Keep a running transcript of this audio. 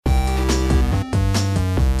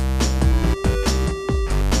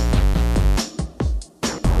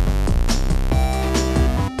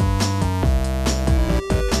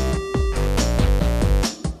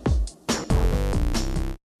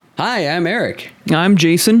Hi, I'm Eric. I'm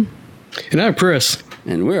Jason. And I'm Chris.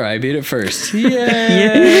 And we're I Beat It First. Yay!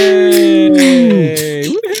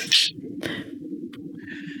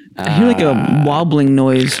 I hear like a wobbling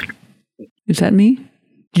noise. Is that me?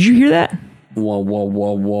 Did you hear that? Whoa, whoa,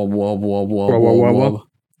 whoa, whoa, whoa, whoa, whoa, Whoa, whoa, whoa, whoa.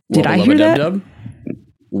 Did I hear that?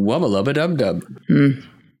 Wubba lubba dub dub.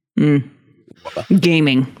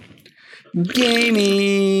 Gaming.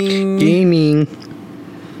 Gaming.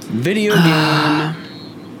 Video game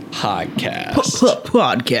podcast.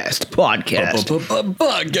 Podcast. Podcast.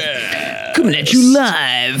 Coming at you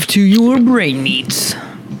live to your brain meats.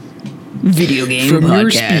 Video game From your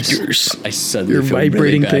podcast. speakers. I suddenly Your feel really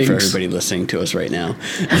vibrating bad for things. everybody listening to us right now.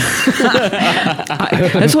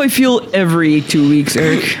 That's how I feel every 2 weeks,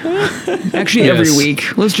 Eric. Actually, every Yes.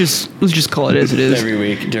 week. Let's just call it as it is. Every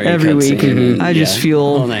week during Every a week. cutscene. I just feel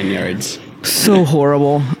all 9 yards. so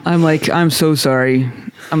horrible. I'm so sorry.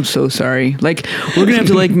 I'm so sorry. Like, we're gonna have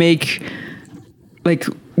to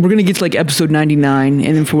we're gonna get to like episode 99,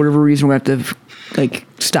 and then for whatever reason we're gonna have to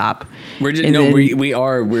stop. We're just, And no, then-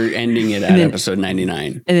 we're ending it at then- episode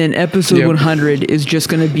 99. And then episode Yep. 100 is just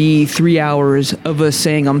gonna be 3 hours of us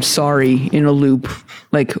saying I'm sorry in a loop,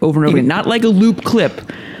 like over and over again. Not like a loop clip.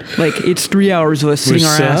 Like, it's 3 hours of us sitting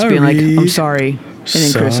our ass being like, I'm sorry. And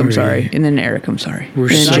then Chris, I'm sorry. And then Eric, I'm sorry. We're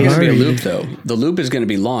And then It's not sorry. going to be a Jason. loop, though. The loop is going to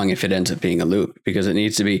be long if it ends up being a loop, because it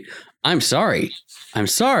needs to be, I'm sorry. I'm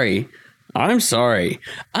sorry. I'm sorry.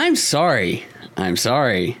 I'm sorry. I'm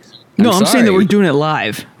sorry. No, I'm saying that sorry. we're doing it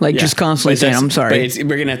live. Like, Yeah, just constantly but saying, that's- I'm sorry. But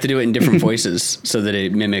we're going to have to do it in different voices so that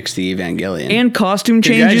it mimics the Evangelion. And costume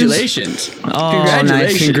changes. Congratulations. Oh,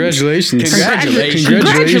 nice. Congratulations. Congratulations.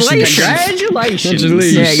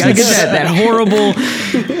 Congratulations. Yeah, you gotta get that horrible,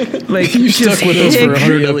 like, you stuck with us for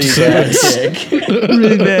 100 Really bad episodes. kick.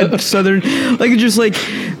 really bad southern, like, it's just like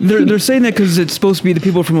they're saying that because it's supposed to be the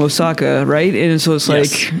people from Osaka, right? And so it's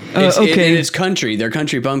like, Yes. okay, It's country. They're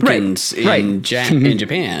country bumpkins Right. in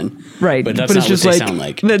Japan. right, But that's it's not just what they like sound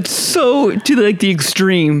like. that's so to like the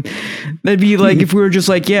extreme. That'd be like if we were just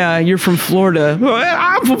like, yeah, you're from Florida. Well,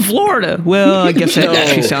 I'm from Florida. Well, I guess that No.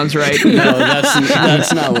 actually sounds right. No,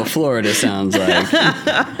 that's not what Florida sounds like.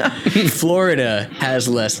 Florida has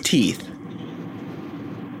less teeth.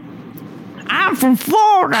 I'm from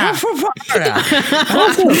Florida. I'm from Florida.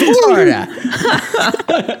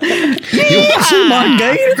 You want some of my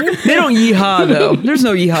gator? They don't yeehaw though. There's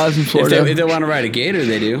no yeehaws in If Florida. they want to ride a gator,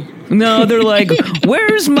 they do. No, they're like,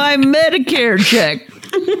 where's my Medicare check?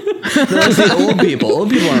 That's the old people. Old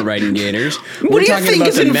people aren't riding gators. We're do you talking think about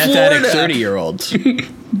is the in meth addict Florida? 30-year-olds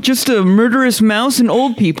Just a murderous mouse and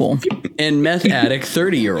old people. and meth addict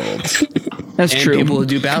 30-year-olds That's and true. people who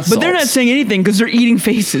do bath But they're not salts. saying anything because they're eating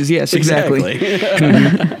faces. Yes, exactly.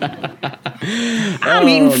 I'm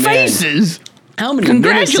eating man. faces. How many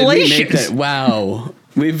minutes did we make Congratulations. that? Wow.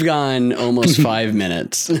 We've gone almost 5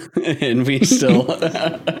 minutes and we still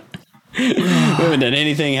we haven't done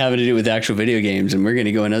anything having to do with actual video games, and we're going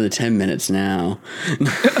to go another 10 minutes now.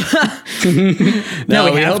 Now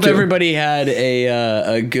we we have hope to. everybody had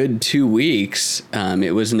a good 2 weeks.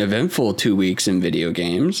 It was an eventful 2 weeks in video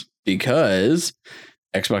games because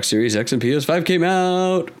Xbox Series X and PS5 came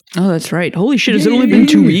out. Oh, that's right. Holy shit, has it only been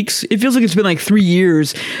 2 weeks? It feels like it's been like 3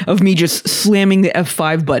 years of me just slamming the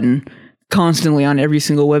F5 button constantly on every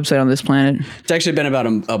single website on this planet. It's actually been about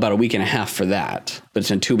a week and a half for that, but it's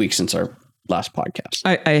been 2 weeks since our last podcast.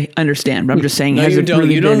 I understand, but I'm just saying. No, has you it don't.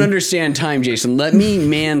 really You don't been- understand time, Jason. Let me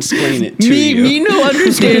mansplain it to you. Me no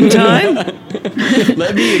understand time.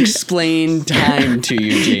 Let me explain time to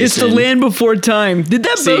you, Jason. It's the land before time. Did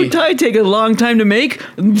that bow See. tie take a long time to make?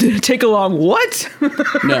 Did it take a long what?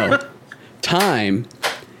 No, time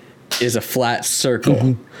is a flat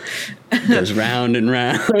circle. It goes round and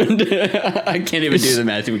round. I can't even do the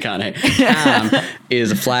Matthew McConaughey. Time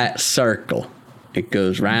is a flat circle. It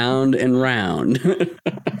goes round and round.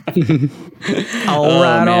 All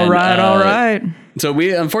right, man, all right. So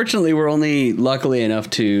we unfortunately were only luckily enough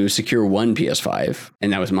to secure one PS5,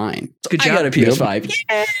 and that was mine. So Good I got a job. PS5.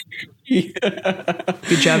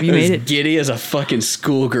 Good job, you I was made it. giddy as a fucking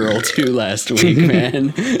schoolgirl too last week, man.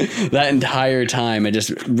 That entire time, it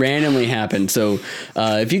just randomly happened. So,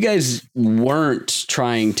 if you guys weren't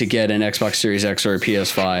trying to get an Xbox Series X or a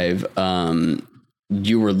PS5,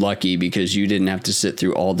 you were lucky because you didn't have to sit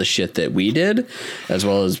through all the shit that we did, as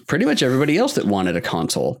well as pretty much everybody else that wanted a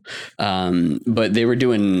console. But they were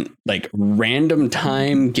doing like random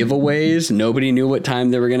time giveaways. Nobody knew what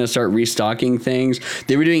time they were going to start restocking things.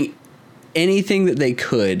 They were doing anything that they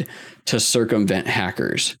could to circumvent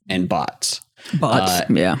hackers and bots. Bots,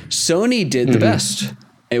 yeah. Sony did the best.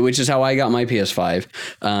 which is how I got my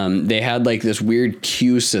PS5. They had like this weird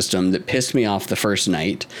queue system that pissed me off the first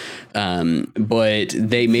night. But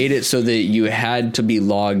they made it so that you had to be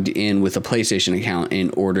logged in with a PlayStation account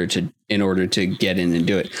in order to get in and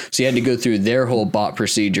do it. So you had to go through their whole bot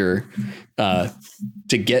procedure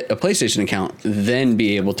to get a PlayStation account, then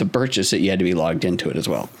be able to purchase it. You had to be logged into it as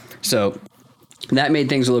well. So that made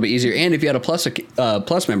things a little bit easier. And if you had a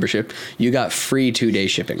plus membership, you got free 2-day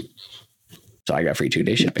shipping. So I got free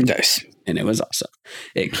 2-day shipping. Nice. And it was awesome.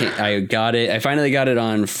 I finally got it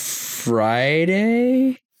on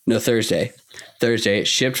Thursday. It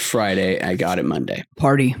shipped Friday. I got it Monday.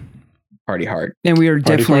 Party hard. And we are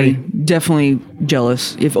definitely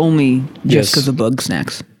jealous, if only just because of Bug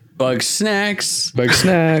Snacks. Bug Snacks. Bug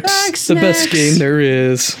Snacks. The best game there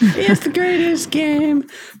is. It's the greatest game.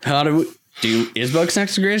 Is Bug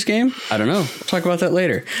Snacks the greatest game? I don't know. We'll talk about that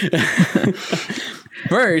later.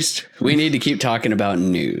 First, we need to keep talking about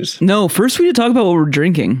news. No, first we need to talk about what we're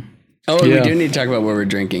drinking. Oh, yeah. We do need to talk about what we're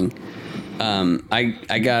drinking.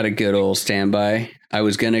 I got a good old standby. I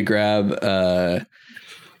was going to grab a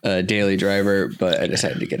Daily Driver, but I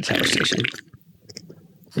decided to get a Tower Station.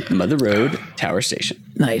 Mother Road Tower Station.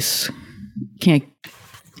 Nice. Can't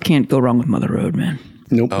go wrong with Mother Road, man.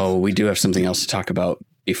 Nope. Oh, we do have something else to talk about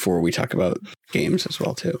before we talk about games as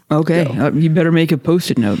well, too. Okay. You better make a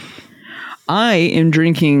Post-it note. I am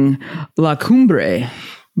drinking La Cumbre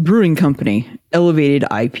Brewing Company Elevated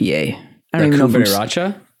IPA. I don't even know if I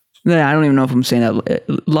don't even know if I'm saying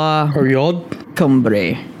that. La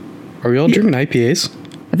Cumbre. Are we all drinking IPAs?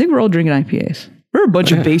 I think we're all drinking IPAs. We're a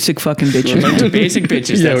bunch of basic fucking bitches. We're a bunch of basic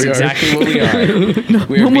bitches. That's exactly what we are.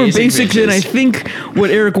 No more basic than I think what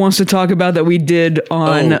Eric wants to talk about that we did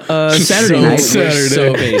on Saturday night. We're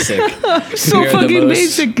so basic. So fucking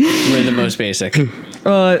basic. We're the most basic.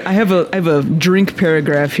 I have a drink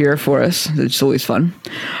paragraph here for us. It's always fun.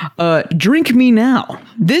 Drink me now.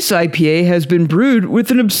 This IPA has been brewed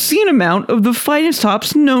with an obscene amount of the finest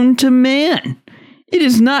hops known to man. It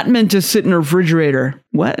is not meant to sit in a refrigerator.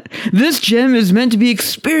 What? This gem is meant to be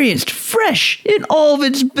experienced fresh in all of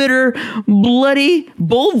its bitter, bloody,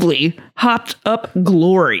 boldly hopped up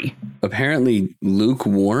glory. Apparently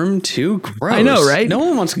lukewarm too? Gross. I know, right? No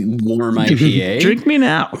one wants warm IPA. Drink me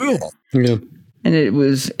now. Yeah. And it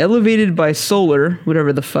was elevated by solar,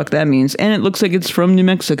 whatever the fuck that means. And it looks like it's from New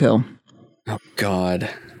Mexico. Oh, God.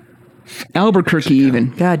 Albuquerque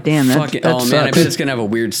even. God damn, that man, I bet it's going to have a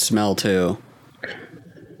weird smell too.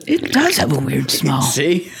 It does have a weird smell.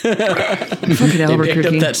 See? Fucking Albuquerque. They picked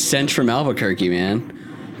up that scent from Albuquerque,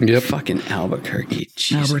 man. Yep. Fucking Albuquerque.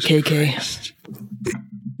 Jesus Albuquerque.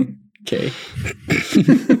 Okay.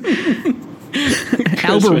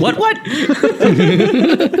 Albert, what? What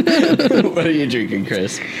are you drinking,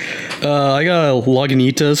 Chris? I got a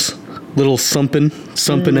Lagunitas, little something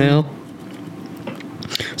ale.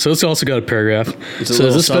 So it's also got a paragraph. It's a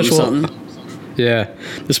little something. Yeah,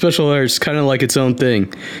 the special ale is kind of like its own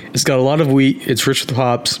thing. It's got a lot of wheat. It's rich with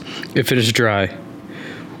hops. It finished dry.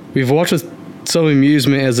 We've watched with some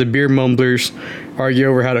amusement as the beer mumblers argue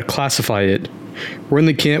over how to classify it. We're in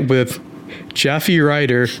the camp with Jaffe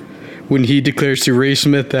Ryder when he declares to Ray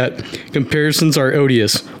Smith that comparisons are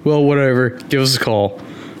odious. Well, whatever. Give us a call.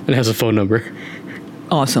 And it has a phone number.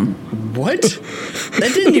 Awesome. What?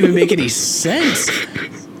 That didn't even make any sense.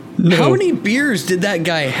 No. How many beers did that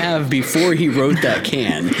guy have before he wrote that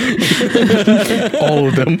can? All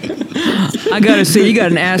of them. I gotta say, you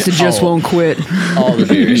got an ass that just won't quit. All the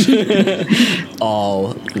beers. All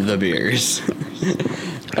the beers.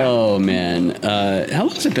 Oh, man. How long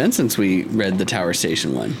has it been since we read the Tower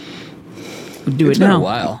Station one? Do it's it now. Been a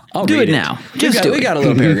while. I'll do read it now. We got a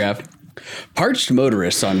little paragraph. Parched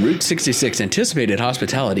motorists on Route 66 anticipated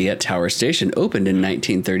hospitality at Tower Station opened in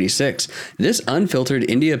 1936. This unfiltered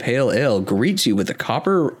India Pale Ale greets you with a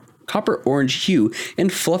copper orange hue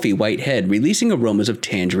and fluffy white head, releasing aromas of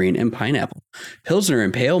tangerine and pineapple. Pilsner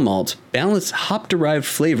and pale malts balance hop-derived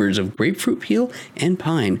flavors of grapefruit peel and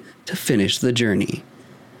pine to finish the journey.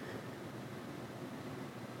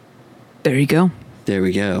 There you go. There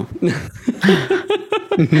we go.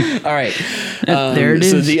 All right. There it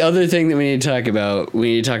is. So the other thing that we need to talk about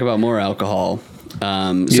more alcohol.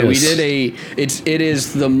 So we did it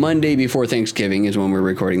is the Monday before Thanksgiving is when we're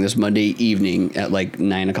recording this, Monday evening at like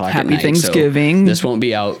 9 o'clock at night. Happy Thanksgiving. So this won't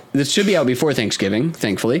be out. This should be out before Thanksgiving,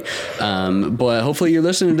 thankfully. But hopefully you're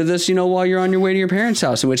listening to this, while you're on your way to your parents'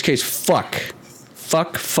 house, in which case, fuck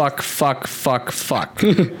fuck.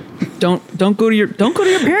 Don't go to your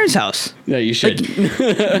parents' house. Yeah, you should.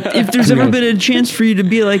 If there's ever been a chance for you to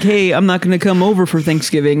be like, hey, I'm not going to come over for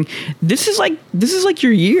Thanksgiving, this is like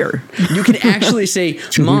your year. You can actually say,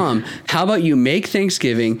 Mom, how about you make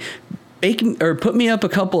Thanksgiving, bake or put me up a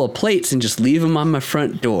couple of plates and just leave them on my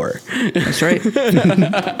front door. That's right.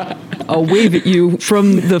 I'll wave at you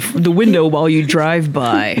from the window while you drive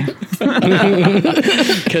by.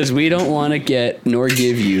 Because we don't want to get nor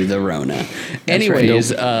give you the Rona. Anyways,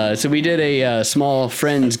 so we did a small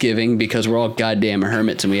Friendsgiving because we're all goddamn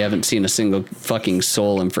hermits and we haven't seen a single fucking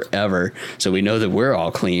soul in forever. So we know that we're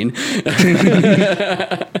all clean.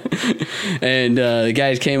 And the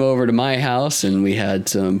guys came over to my house and we had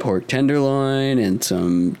some pork tenderloin and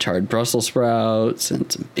some charred Brussels sprouts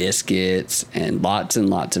and some biscuits and lots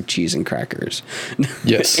of cheese and crackers.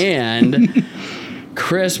 Yes. And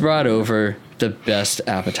Chris brought over the best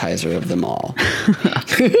appetizer of them all.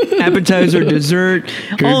 Appetizer, dessert,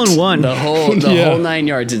 all in one. The whole 9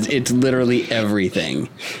 yards. It's literally everything.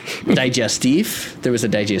 Digestif. There was a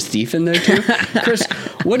digestif in there too. Chris,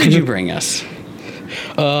 what did you bring us?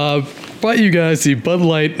 Brought you guys the Bud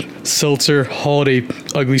Light Seltzer Holiday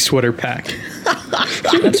Ugly Sweater Pack.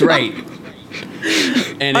 That's right.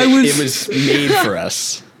 And it was made for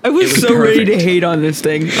us. I was so perfect. ready to hate on this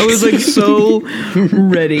thing. I was like so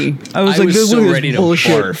ready. I was like, was this so is ready to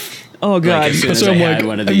bullshit. barf. Oh god. Like, as soon as So I I'm had like,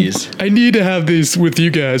 one of these. I need to have these with you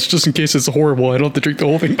guys just in case it's horrible. I don't have to drink the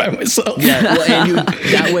whole thing by myself. Yeah, well, and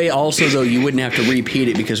that way also though you wouldn't have to repeat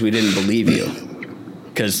it because we didn't believe you.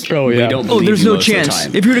 Because we don't believe there's you no most of the chance.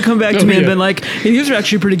 time. If you were to come back to me and been like, hey, these are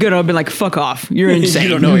actually pretty good, I've been like, fuck off. You're insane. You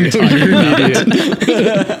don't know what you're talking You're about. an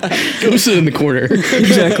idiot. Go sit in the corner.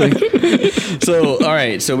 Exactly. So, all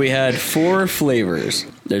right. So we had 4 flavors.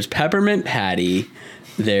 There's peppermint patty.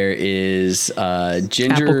 There is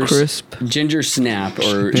ginger Apple crisp. ginger snap,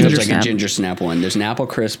 or Ginger looks like snap. a ginger snap one. There's an apple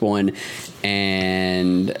crisp one,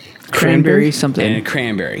 and Cranberry something. and a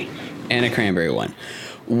cranberry one,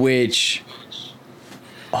 which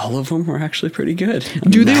all of them were actually pretty good.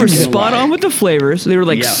 Dude, they Not were gonna spot lie. on with the flavors. They were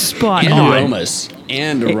like Yeah. spot and on. aromas.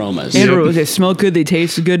 And they smell good. They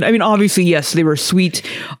taste good. I mean, obviously, yes, they were sweet.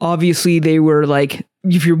 Obviously, they were like,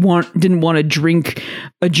 if you didn't want to drink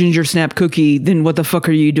a ginger snap cookie, then what the fuck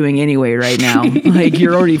are you doing anyway right now? Like,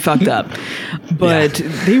 you're already fucked up. But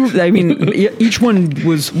they were, I mean, each one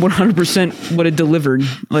was 100% what it delivered.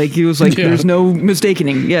 Like, it was like, there's no mistaking.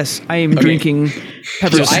 Yes, I am drinking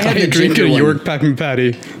pepper. So I had the drink ginger a one. York Peppermint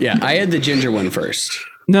Patty. Yeah, I had the ginger one first.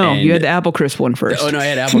 No, And- you had the apple crisp one first. Oh no, I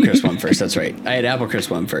had apple crisp one first. That's right. I had apple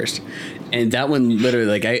crisp one first, and that one literally,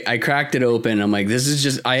 like, I cracked it open. I'm like, this is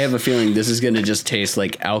just. I have a feeling this is gonna just taste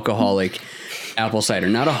like alcoholic apple cider,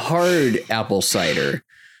 not a hard apple cider,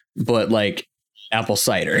 but like apple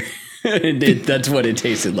cider. That's what it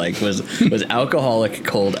tasted like. Was alcoholic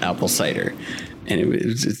cold apple cider, and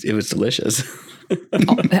it was delicious.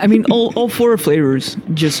 I mean, all 4 flavors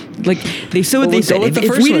just like they said what they said. Go with the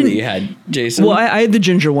first one that you had, Jason. Well, I had the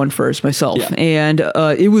ginger one first myself, Yeah. and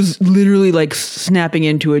it was literally like snapping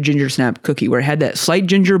into a ginger snap cookie, where it had that slight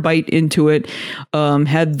ginger bite into it,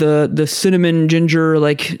 had the cinnamon ginger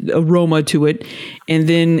like aroma to it, and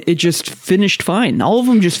then it just finished fine. All of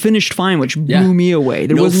them just finished fine, which blew me away.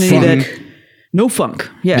 There No wasn't any of funk. that. No funk.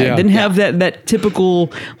 Yeah, Yeah. it didn't have that typical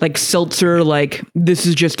like seltzer, like this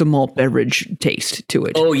is just a malt beverage taste to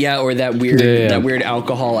it. Oh yeah, or that weird Yeah. that weird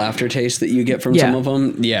alcohol aftertaste that you get from Yeah. some of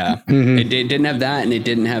them. Yeah, it didn't have that, and it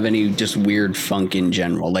didn't have any just weird funk in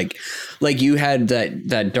general. Like you had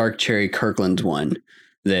that dark cherry Kirkland one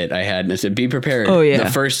that I had, and I said, "Be prepared. Oh, yeah. The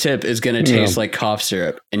first tip is going to taste like cough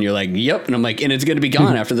syrup," and you're like, "Yep," and I'm like, "And it's going to be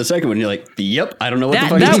gone after the second one." And you're like, "Yep, I don't know what the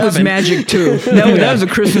fuck That just was happened." magic too. That was a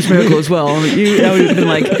Christmas miracle as well. That would have been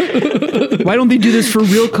like, why don't they do this for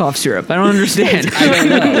real cough syrup? I don't understand. I don't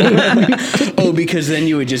know. Oh, because then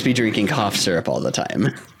you would just be drinking cough syrup all the time.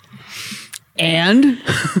 And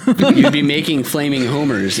You'd be making flaming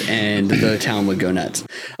homers and the town would go nuts.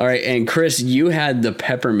 All right. And Chris, you had the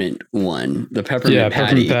peppermint one, the peppermint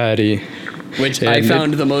patty, Peppermint Patty. which I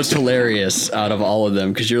found the most hilarious out of all of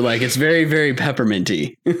them. Cause you're like, it's very, very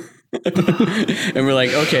pepperminty. And we're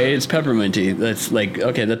like, okay, it's pepperminty. That's like,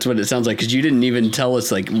 okay, that's what it sounds like. Cause you didn't even tell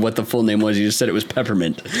us like what the full name was. You just said it was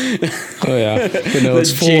peppermint. Oh yeah. But no,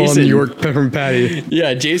 it's But full Jason- on York Peppermint Patty.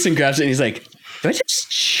 Yeah. Jason grabs it and he's like, do I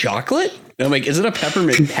just chocolate? And I'm like, is it a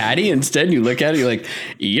peppermint patty? Instead, you look at it, you're like,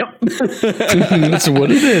 yep. That's what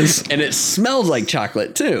it is. And it smells like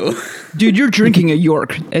chocolate too. dude, you're drinking a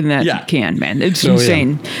York in that Yeah. can, man. It's yeah.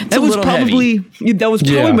 insane. a That was little probably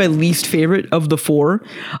Yeah. my least favorite of the 4.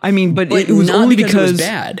 I mean, but it was not only because it was because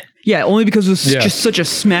bad. Yeah, only because it was Yeah. just such a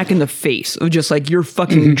smack in the face of just like you're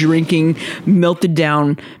fucking drinking melted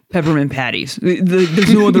down peppermint patties.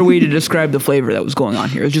 There's no other way to describe the flavor that was going on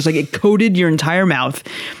here. It was just like it coated your entire mouth.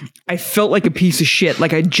 I felt like a piece of shit,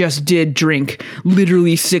 like I just did drink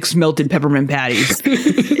literally 6 melted peppermint patties. But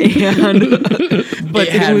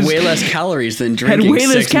it had was, way less calories than had drinking way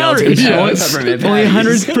less 6 melted calories. peppermint Only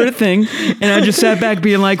patties. 100 per thing. And I just sat back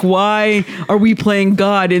being like, why are we playing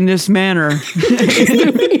God in this manner?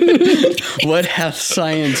 What hath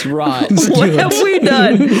science wrought? What have we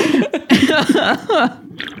done?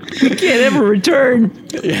 We can't ever return.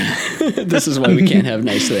 This is why we can't have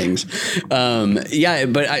nice things. Yeah,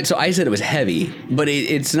 but I said it was heavy, but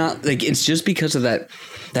it's not like it's just because of that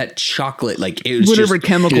chocolate, like it was Whatever just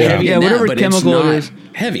chemical, heavy yeah, in that, whatever but chemical it's it not is.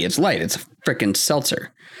 heavy. It's light. It's a freaking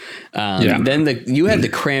seltzer. Yeah. Then you had the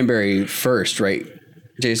cranberry first, right,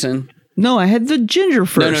 Jason? No, I had the ginger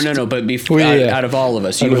first. No. But before yeah. out of all of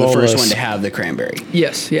us, you Out were of the all first of us. one to have the cranberry,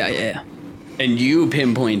 Yes, yeah. and you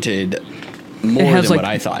pinpointed more has, than like, what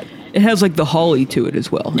I thought. It has like the holly to it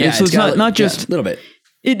as well. Yeah, And so it's got not just a little bit.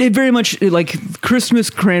 It very much like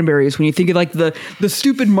Christmas cranberries. When you think of like the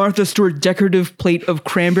stupid Martha Stewart decorative plate of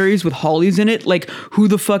cranberries with hollies in it, like who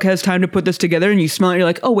the fuck has time to put this together? And you smell it, and you're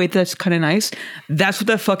like, oh wait, that's kind of nice. That's what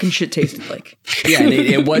that fucking shit tasted like. Yeah, and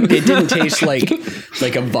it didn't taste like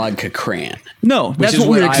a vodka cran. No, that's is what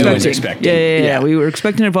we were what I was expecting. expecting. Yeah. We were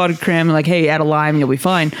expecting a vodka cran, like, hey, add a lime, you'll be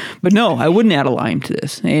fine. But no, I wouldn't add a lime to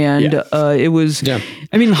this. And it was, Yeah.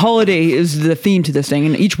 I mean, holiday is the theme to this thing,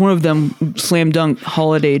 and each one of them slam dunk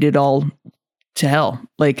holidayed it all to hell.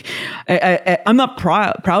 Like, I'm not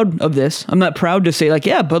proud of this. I'm not proud to say like,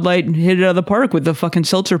 yeah, Bud Light hit it out of the park with the fucking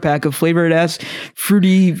seltzer pack of flavored ass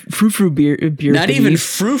fruity frou beer. Not even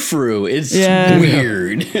thingies. frou-frou. It's Yeah.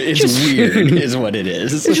 weird. It's weird is what it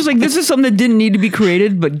is. It's just like, this is something that didn't need to be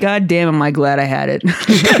created, but god damn am I glad I had it.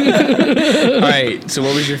 All right. So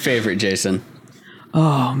what was your favorite, Jason?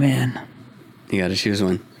 Oh man. You got to choose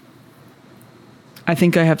one. I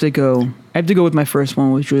think I have to go with my first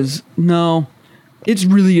one, which was it's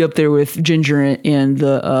really up there with ginger and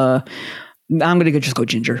the I'm gonna just go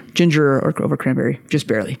ginger over cranberry, just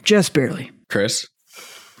barely. Chris?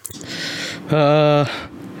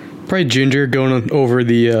 Probably ginger going over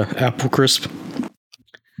the apple crisp.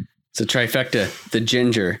 It's a trifecta. The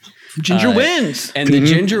ginger. Wins. And the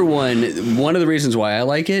ginger one of the reasons why I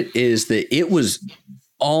like it is that it was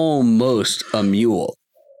almost a mule.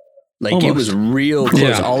 Like it was real close.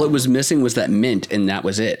 Yeah. All it was missing was that mint, and that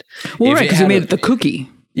was it. Well, If right, because had it made a- the cookie.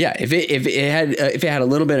 Yeah, if it had a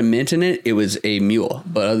little bit of mint in it, it was a mule.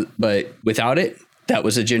 But without it, that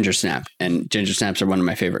was a ginger snap, and ginger snaps are one of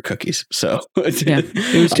my favorite cookies. So Yeah,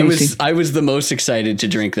 it was tasty. I was the most excited to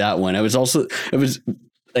drink that one. It was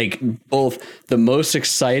like both the most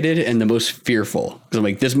excited and the most fearful, because I'm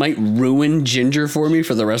like, this might ruin ginger for me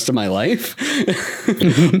for the rest of my life,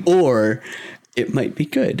 or it might be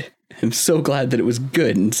good. I'm so glad that it was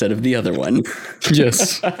good instead of the other one.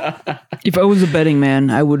 Yes. If I was a betting man,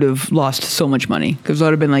 I would have lost so much money because I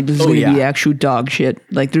would have been like, this is going to be actual dog shit.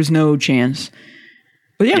 Like, there's no chance.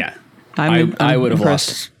 But yeah, I would have impressed.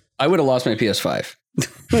 lost. I would have lost my PS5.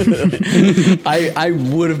 I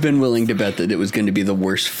would have been willing to bet that it was going to be the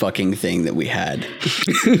worst fucking thing that we had.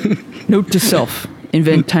 Note to self: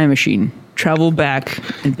 invent time machine. Travel back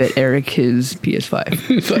and bet Eric his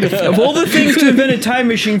PS5. Of all the things to invent a time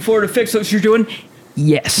machine for to fix what you're doing,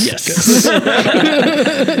 yes.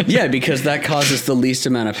 Yeah, because that causes the least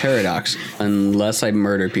amount of paradox, unless I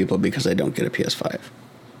murder people because I don't get a PS5.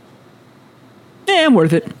 I'm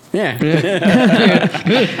worth it. Yeah.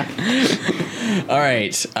 All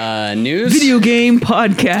right. News. Video game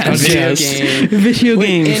podcast. Video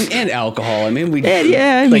games. And alcohol. I mean,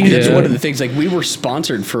 that's one of the things. Like, we were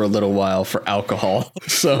sponsored for a little while for alcohol,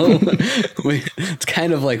 so it's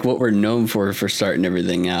kind of like what we're known for starting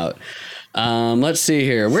everything out. Let's see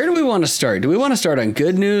here. Where do we want to start? Do we want to start on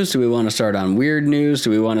good news? Do we want to start on weird news? Do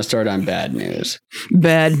we want to start on bad news?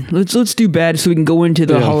 Bad. Let's do bad so we can go into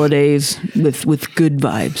the holidays with good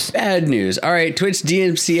vibes. Bad news. All right, Twitch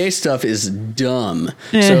DMCA stuff is dumb.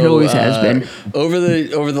 It always has been.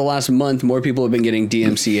 Over the last month, more people have been getting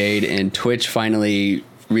DMCA'd, and Twitch finally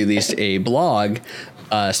released a blog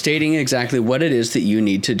stating exactly what it is that you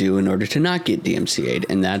need to do in order to not get DMCA'd,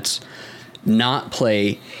 and that's not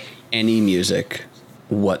play any music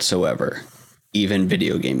whatsoever, even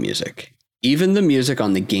video game music, even the music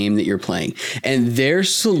on the game that you're playing. And their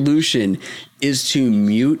solution is to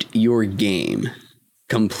mute your game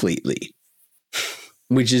completely,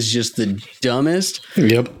 which is just the dumbest,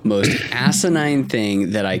 most asinine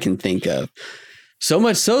thing that I can think of. So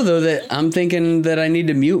much so, though, that I'm thinking that I need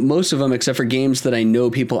to mute most of them except for games that I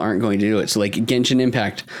know people aren't going to do it. So like Genshin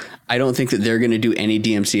Impact, I don't think that they're going to do any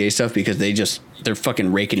DMCA stuff because they're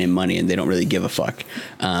fucking raking in money and they don't really give a fuck.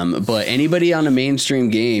 But anybody on a mainstream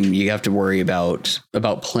game, you have to worry about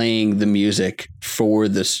playing the music for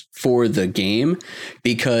the game,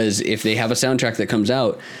 because if they have a soundtrack that comes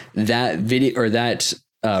out, that video or that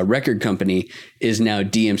record company is now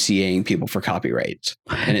DMCAing people for copyrights,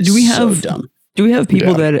 and it's so dumb. Do we have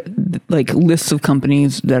people that like lists of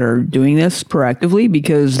companies that are doing this proactively?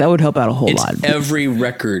 Because that would help out a whole lot. Every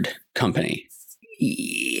record company.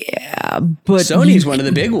 Yeah, but Sony's one of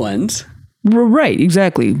the big ones. Right,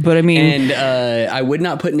 exactly. But I mean, and I would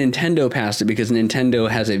not put Nintendo past it because Nintendo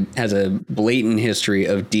has a blatant history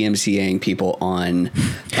of DMCAing people on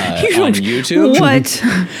YouTube. What?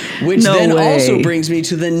 Which also brings me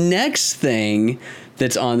to the next thing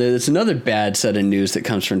that's on there. That's another bad set of news that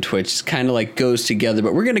comes from Twitch. It's kind of like goes together,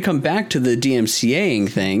 but we're going to come back to the DMCAing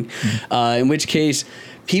thing, in which case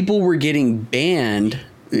people were getting banned.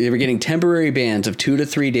 They were getting temporary bans of 2 to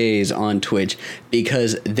 3 days on Twitch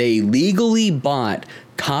because they legally bought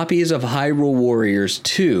copies of Hyrule Warriors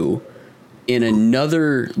 2 in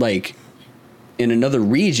another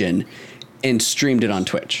region and streamed it on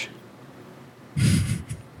Twitch.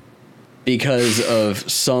 Because of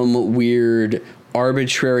some weird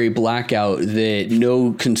arbitrary blackout that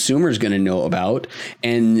no consumer is going to know about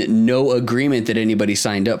and no agreement that anybody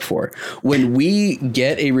signed up for. When we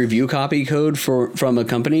get a review copy code from a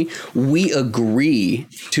company, we agree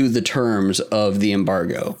to the terms of the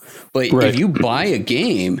embargo. But if you buy a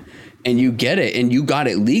game and you get it and you got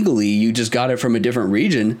it legally, you just got it from a different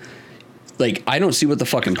region, like, I don't see what the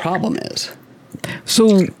fucking problem is.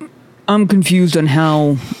 So I'm confused on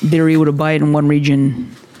how they're able to buy it in one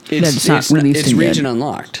region. It's region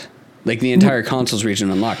unlocked. Like the entire console's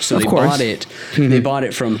region unlocked. So bought it. They bought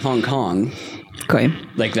it from Hong Kong. Okay.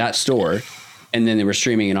 Like that store, and then they were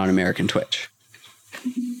streaming it on American Twitch.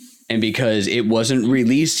 And because it wasn't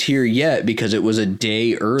released here yet, because it was a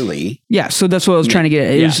day early. Yeah, so that's what I was trying to get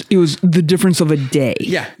at. It was the difference of a day.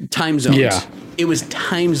 Yeah, time zones. Yeah. It was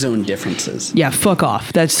time zone differences. Yeah, fuck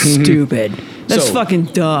off. That's stupid. That's fucking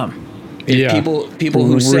dumb. Yeah. People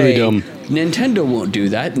who say dumb. Nintendo won't do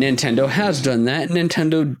that. Nintendo has done that.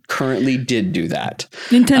 Nintendo currently did do that.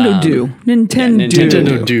 Nintendo do.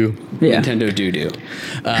 Nintendo do. Yeah. Nintendo do.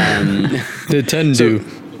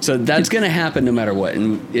 Nintendo. So that's going to happen no matter what.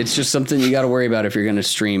 And it's just something you got to worry about if you're going to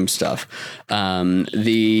stream stuff.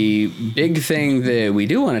 The big thing that we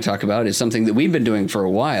do want to talk about is something that we've been doing for a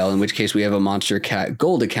while, in which case we have a Monster Cat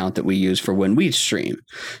Gold account that we use for when we stream.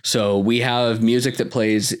 So we have music that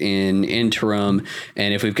plays in interim.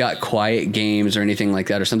 And if we've got quiet games or anything like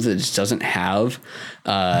that, or something that just doesn't have,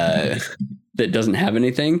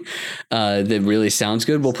 anything that really sounds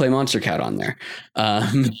good, we'll play Monster Cat on there.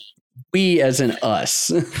 We as in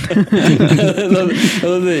us. I love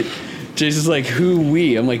that Jason's like, who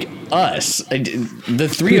we? I'm like, us. The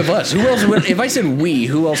three of us. Who else? If I said we,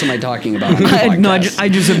 who else am I talking about on the podcast? I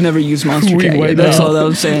just have never used Monster Cat yet. That's all I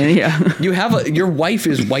was saying. Yeah. You have your wife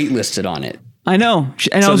is whitelisted on it. I know,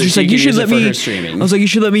 and I was just like, you should let me. I was like, you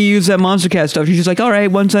should let me use that Monster Cat stuff. She's like, all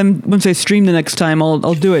right, once I stream the next time,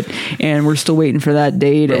 I'll do it. And we're still waiting for that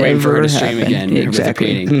day to waiting for her to happen. Stream again.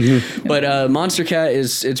 Exactly. But Monster Cat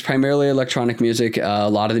it's primarily electronic music.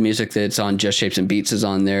 A lot of the music that's on Just Shapes and Beats is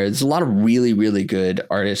on there. There's a lot of really, really good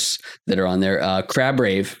artists that are on there. Crab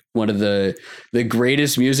Rave, one of the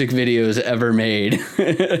greatest music videos ever made,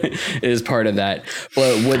 is part of that.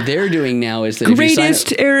 But what they're doing now is that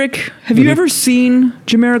greatest, Eric. Have you ever seen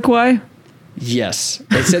Jamiroquai? Yes,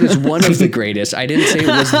 I said it's one of the greatest. I didn't say it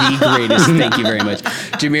was the greatest. Thank you very much.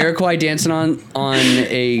 Jamiroquai dancing on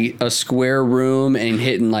a square room and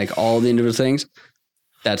hitting like all the individual things.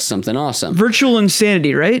 That's something awesome. Virtual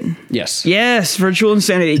Insanity, right? Yes. Yes, Virtual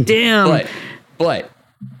Insanity. Damn. But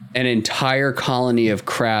an entire colony of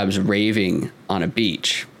crabs raving on a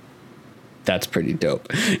beach. That's pretty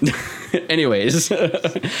dope. Anyways,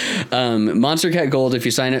 Monster Cat Gold, if you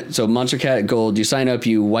sign up, so Monster Cat Gold, you sign up,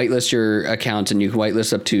 you whitelist your account, and you can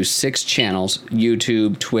whitelist up to 6 channels: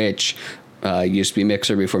 YouTube, Twitch, used to be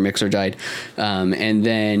Mixer before Mixer died. And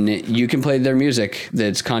then you can play their music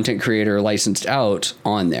that's content creator licensed out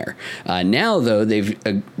on there. Now, though, they've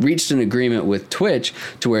reached an agreement with Twitch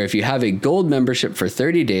to where if you have a gold membership for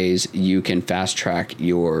 30 days, you can fast track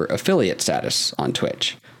your affiliate status on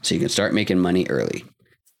Twitch. So you can start making money early,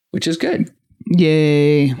 which is good.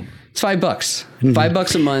 Yay. It's $5.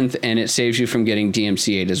 $5 a month, and it saves you from getting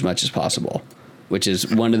DMCA'd as much as possible, which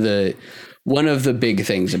is one of the big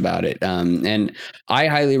things about it. And I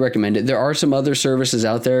highly recommend it. There are some other services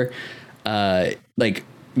out there, like like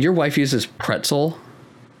your wife uses Pretzel,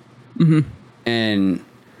 and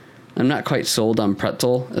I'm not quite sold on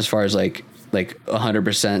Pretzel as far as like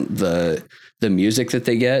 100% the music that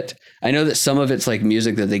they get. I know that some of it's like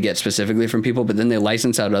music that they get specifically from people, but then they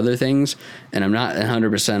license out other things, and I'm not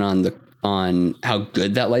 100% on how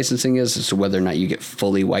good that licensing is as to whether or not you get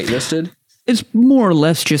fully whitelisted. It's more or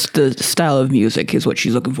less just the style of music is what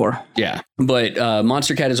she's looking for. Yeah, but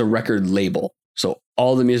Monster Cat is a record label, so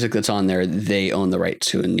all the music that's on there, they own the rights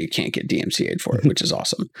to, and you can't get DMCA'd for it, which is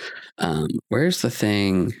awesome. Where's the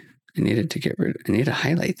thing I needed to get rid of? I need to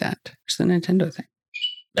highlight that. Where's the Nintendo thing?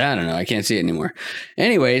 I don't know. I can't see it anymore.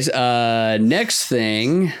 Anyways, next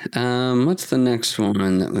thing. What's the next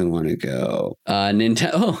one that we want to go?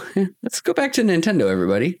 Nintendo. Oh, let's go back to Nintendo,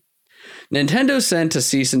 everybody. Nintendo sent a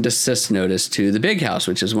cease and desist notice to the Big House,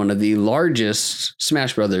 which is one of the largest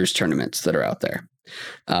Smash Brothers tournaments that are out there,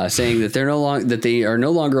 saying that they are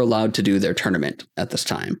no longer allowed to do their tournament at this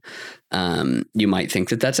time. You might think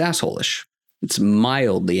that that's assholeish. It's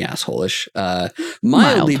mildly assholeish.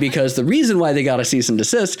 Mildly because the reason why they got a cease and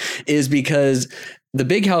desist is because the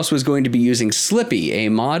Big House was going to be using Slippy, a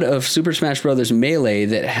mod of Super Smash Bros. Melee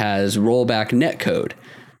that has rollback netcode.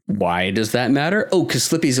 Why does that matter? Oh, because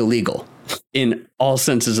Slippy's illegal in all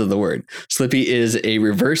senses of the word. Slippy is a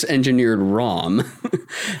reverse engineered ROM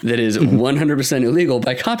that is 100% illegal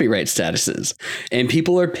by copyright statuses. And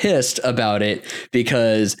people are pissed about it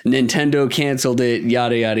because Nintendo canceled it,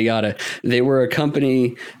 yada, yada, yada. They were a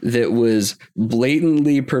company that was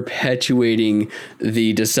blatantly perpetuating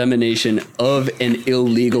the dissemination of an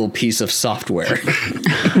illegal piece of software.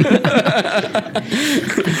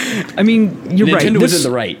 I mean, you're Nintendo right. Nintendo was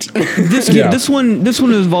in the right. This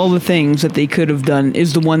one of all the things that they could have done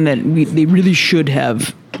is the one that they really should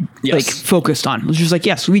have like focused on. It's just like,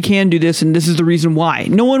 yes, we can do this, and this is the reason why.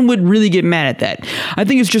 No one would really get mad at that. I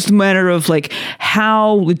think it's just a matter of like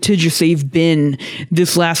how litigious they've been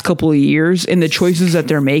this last couple of years and the choices that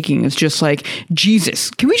they're making. It's just like,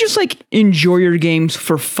 Jesus, can we just like enjoy your games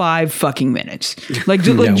for 5 fucking minutes? Like,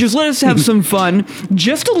 just let us have some fun,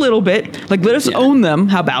 just a little bit. Like, let us own them.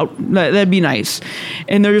 How about that'd be nice?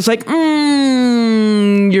 And they're just like,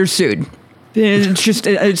 you're sued.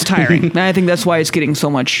 It's tiring. I think that's why it's getting so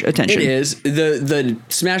much attention. It is. The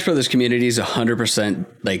Smash Brothers community is 100%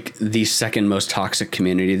 like the second most toxic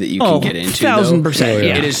community that you can get into. 1000%.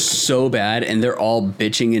 Yeah. It is so bad, and they're all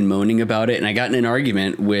bitching and moaning about it. And I got in an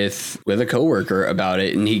argument with a coworker about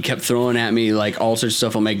it, and he kept throwing at me like all sorts of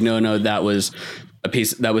stuff. I'm like, no, that was a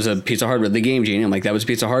piece of hardware, the Game Genie. I'm like, that was a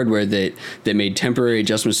piece of hardware that made temporary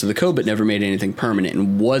adjustments to the code, but never made anything permanent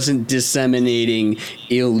and wasn't disseminating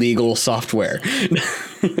illegal software.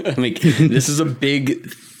 I'm like, this is a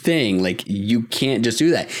big thing. Like, you can't just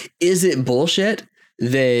do that. Is it bullshit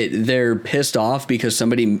that they're pissed off because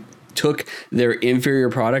somebody took their inferior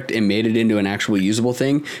product and made it into an actual usable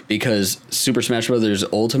thing because Super Smash Bros.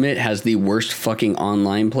 Ultimate has the worst fucking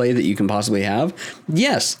online play that you can possibly have?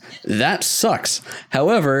 Yes, that sucks.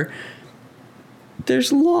 However,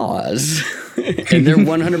 there's laws and they're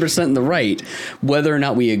 100% in the right. Whether or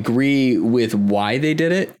not we agree with why they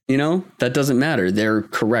did it, that doesn't matter. They're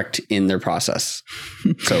correct in their process.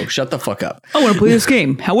 So shut the fuck up. I want to play this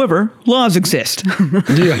game. However, laws exist.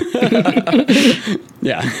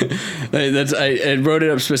 Yeah. I wrote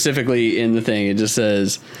it up specifically in the thing. It just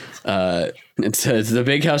says, the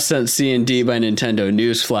Big House sent C&D by Nintendo.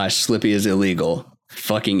 Newsflash, Slippy is illegal.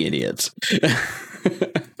 Fucking idiots.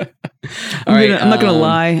 I'm not gonna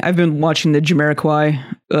lie. I've been watching the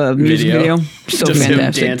Jamiroquai music video. So just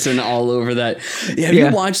fantastic. Him dancing all over that. Have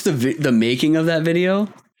you watched the making of that video?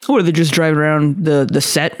 Or are they just driving around the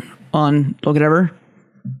set on whatever?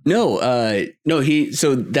 No.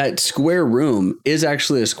 So that square room is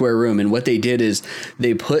actually a square room, and what they did is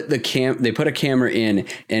they put a camera in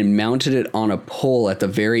and mounted it on a pole at the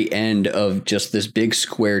very end of just this big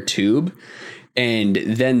square tube. And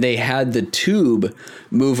then they had the tube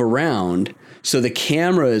move around. So the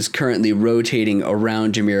camera is currently rotating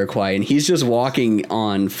around Jamiroquai, and he's just walking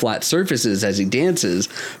on flat surfaces as he dances.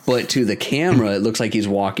 But to the camera, it looks like he's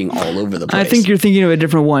walking all over the place. I think you're thinking of a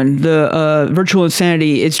different one. The Virtual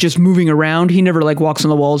Insanity, it's just moving around. He never like walks on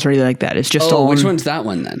the walls or anything like that. It's just all. Which one's that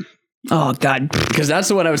one then? Oh, God. Because that's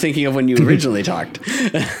the one I was thinking of when you originally talked.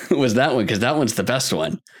 Was that one? Because that one's the best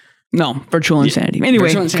one. No, Virtual Insanity. Anyway,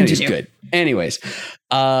 Virtual Insanity is good. Anyways,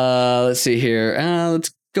 let's see here.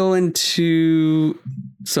 Let's go into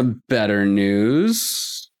some better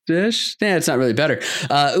news. It's not really better.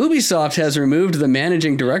 Ubisoft has removed the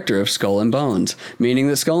managing director of Skull and Bones, meaning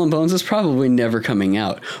that Skull and Bones is probably never coming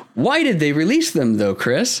out. Why did they release them, though,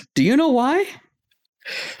 Chris? Do you know why?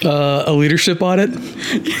 A leadership audit.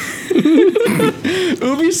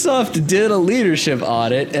 Ubisoft did a leadership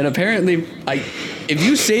audit, and apparently, if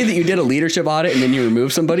you say that you did a leadership audit and then you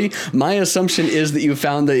remove somebody, my assumption is that you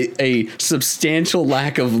found a substantial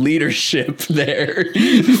lack of leadership there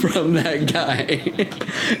from that guy.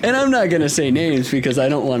 And I'm not going to say names because I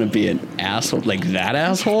don't want to be an asshole, like that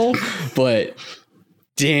asshole, but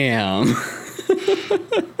damn.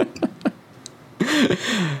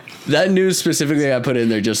 That news specifically I put in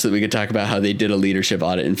there just so that we could talk about how they did a leadership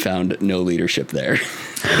audit and found no leadership there.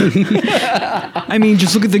 I mean,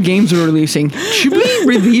 just look at the games we're releasing. Should we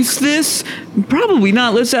release this? Probably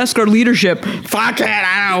not. Let's ask our leadership. Fuck it,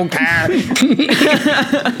 I don't care.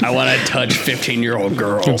 I want to touch 15-year-old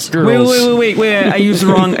girls. Wait. I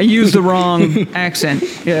used the wrong accent.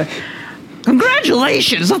 Yeah.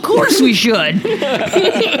 Congratulations! Of course we should.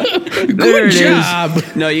 Good job.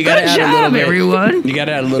 No, you got to add a little bit. Everyone. You got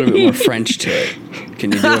to add a little bit more French to it.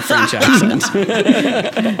 Can you do a French accent?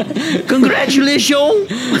 Congratulations!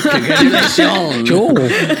 Congratulations!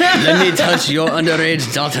 Let me touch your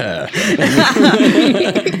underage daughter.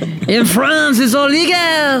 In France, it's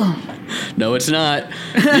illegal. No, it's not.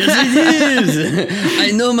 Yes, it is. I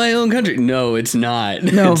know my own country. No, it's not.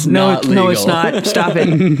 No, it's not legal. No, it's not. Stop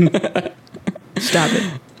it. Stop it.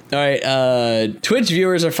 All right. Twitch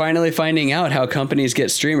viewers are finally finding out how companies get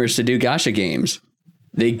streamers to do gacha games.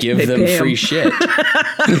 They give them free shit.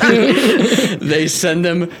 They send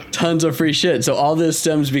them tons of free shit. So all this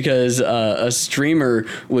stems because a streamer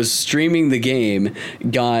was streaming the game,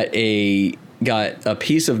 got a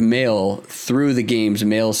piece of mail through the game's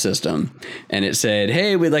mail system, and it said,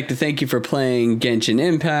 "Hey, we'd like to thank you for playing Genshin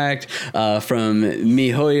Impact from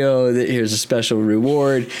MiHoYo. Here's a special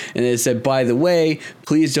reward." And it said, "By the way,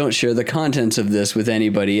 please don't share the contents of this with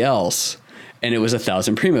anybody else." And it was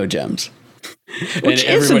 1,000 Primo Gems. Which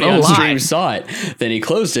and everybody on isn't a stream lot. saw it. Then he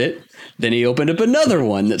closed it. Then he opened up another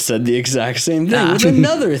one that said the exact same thing with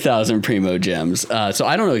another 1,000 Primo Gems. So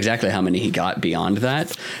I don't know exactly how many he got beyond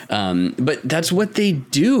that. But that's what they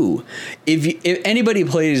do. If anybody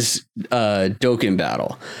plays Dokkan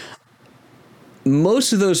Battle,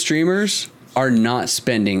 most of those streamers are not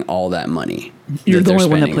spending all that money. You're the only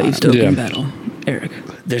one that plays Dokkan Yeah. Battle, Eric.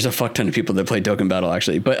 There's a fuck ton of people that play Dokkan Battle,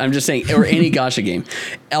 actually. But I'm just saying, or any gacha game.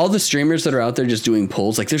 All the streamers that are out there just doing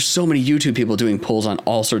polls, like there's so many YouTube people doing polls on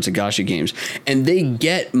all sorts of gacha games, and they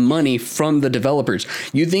get money from the developers.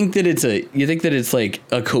 You think that it's like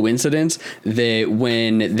a coincidence that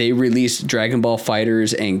when they released Dragon Ball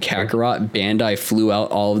Fighters and Kakarot, Bandai flew out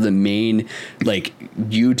all of the main like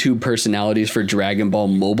YouTube personalities for Dragon Ball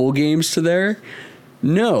mobile games to there?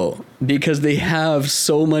 No, because they have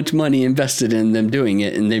so much money invested in them doing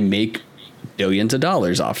it, and they make billions of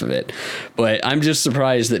dollars off of it. But I'm just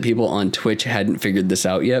surprised that people on Twitch hadn't figured this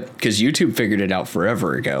out yet, because YouTube figured it out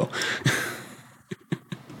forever ago.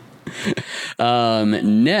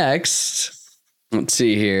 Next, let's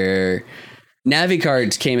see here. Navi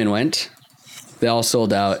cards came and went. They all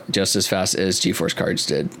sold out just as fast as GeForce cards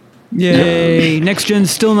did. Yay. Next gen's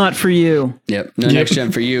still not for you. Yep. No next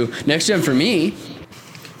gen for you. Next gen for me.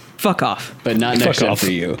 Fuck off. But not next gen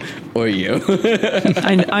for you or you.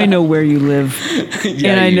 I know where you live.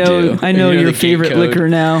 Yeah, and I you know do. I know You your the gate favorite code. liquor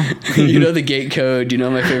now. You know the gate code. You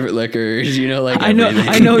know my favorite liquors. You know, like I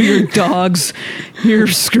know your dogs. You're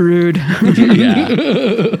screwed.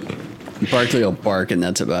 Yeah. Barkley will bark, and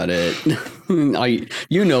that's about it.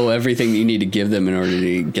 You know everything you need to give them in order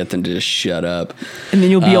to get them to just shut up. And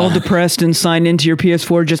then you'll be all depressed and sign into your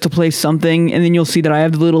PS4 just to play something, and then you'll see that I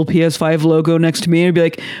have the little PS5 logo next to me, and you'll be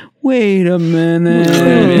like, wait a minute.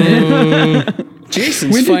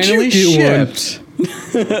 Jason's When did finally you get shipped.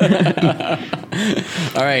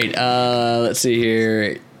 All right, let's see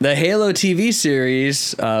here. The Halo TV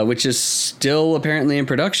series, which is still apparently in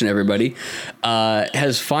production, everybody,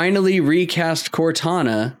 has finally recast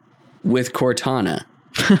Cortana with Cortana.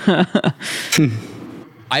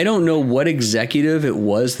 I don't know what executive it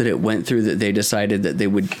was that it went through that they decided that they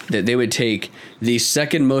would take the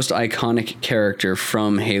second most iconic character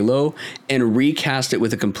from Halo and recast it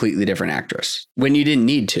with a completely different actress when you didn't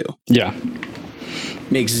need to. Yeah.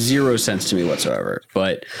 Makes zero sense to me whatsoever.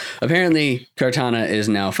 But apparently Cortana is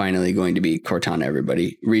now finally going to be Cortana,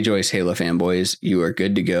 everybody. Rejoice, Halo fanboys. You are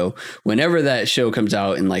good to go whenever that show comes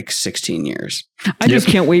out in like 16 years. I just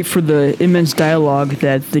can't wait for the immense dialogue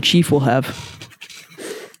that the chief will have.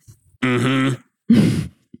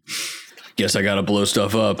 Guess I gotta blow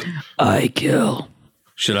stuff up. I kill.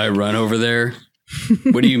 Should I run over there?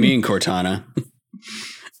 What do you mean, Cortana?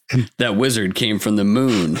 That wizard came from the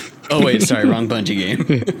moon. Oh, wait, sorry, wrong Bungie game.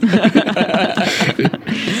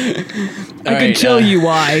 I could tell you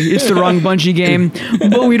why. It's the wrong Bungie game,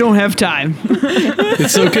 but we don't have time.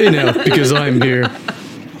 It's okay now because I'm here.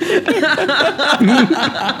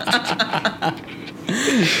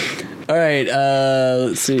 All right,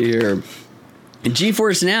 let's see here.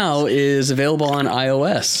 GeForce Now is available on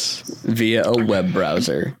iOS via a web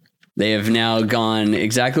browser. They have now gone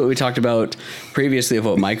exactly what we talked about previously of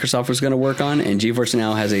what Microsoft was going to work on, and GeForce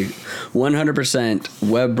Now has a 100%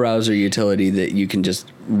 web browser utility that you can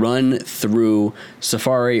just run through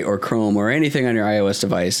Safari or Chrome or anything on your iOS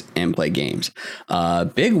device and play games.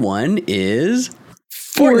 Big one is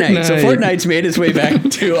Fortnite. So Fortnite's made its way back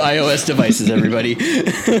to iOS devices, everybody.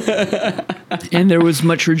 And there was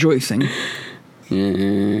much rejoicing.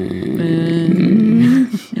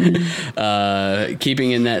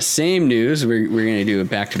 Keeping in that same news, we're going to do a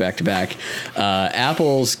back to back.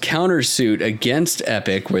 Apple's countersuit against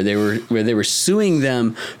Epic, where they were suing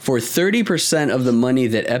them for 30% of the money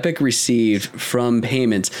that Epic received from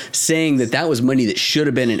payments, saying that was money that should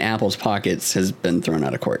have been in Apple's pockets, has been thrown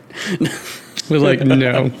out of court. We're like,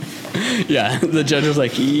 no. Yeah, the judge was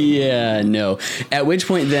like, yeah, no. At which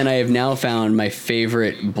point, then I have now found my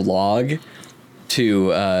favorite blog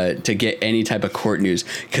to get any type of court news,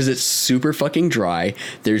 because it's super fucking dry.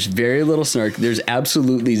 There's very little snark. There's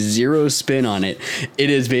absolutely zero spin on it. It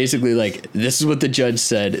is basically like, this is what the judge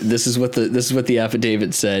said. This is what the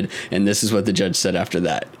affidavit said, and this is what the judge said after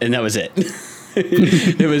that, and that was it.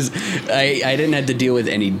 It was I didn't have to deal with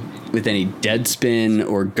any dead spin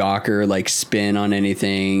or Gawker like spin on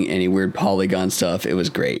anything, any weird Polygon stuff. It was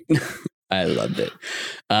great. I loved it.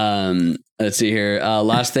 Let's see here.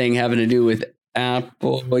 Last thing having to do with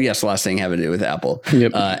Apple. Well, yes, last thing having to do with Apple.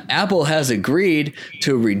 Yep. Apple has agreed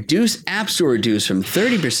to reduce App Store dues from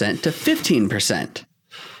 30% to 15%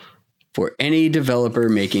 for any developer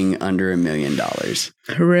making under $1 million.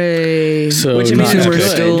 Hooray! So which not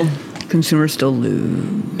consumers still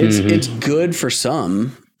lose. It's good for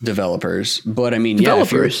some developers, but I mean,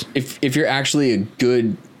 developers. Yeah, if you're actually a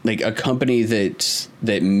good, like a company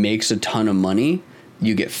that makes a ton of money,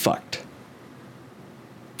 you get fucked.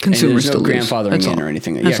 Consumers and there's no still lose. grandfathering in or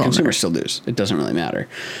anything. That's all consumers still lose. It doesn't really matter.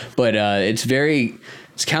 But it's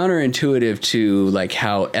counterintuitive to like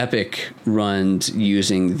how Epic runs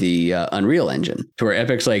using the Unreal Engine, to where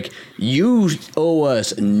Epic's like, you owe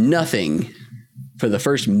us nothing for the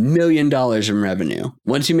first $1 million in revenue.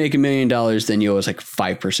 Once you make $1 million, then you owe us like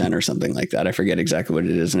 5% or something like that. I forget exactly what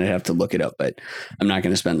it is, and I'd have to look it up, but I'm not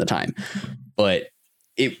going to spend the time. But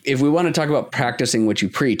if we want to talk about practicing what you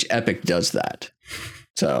preach, Epic does that.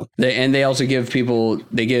 So they also give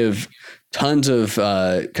tons of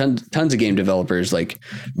game developers like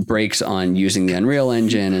breaks on using the Unreal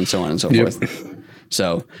Engine and so on and so forth.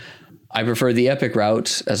 So I prefer the Epic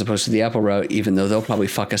route as opposed to the Apple route, even though they'll probably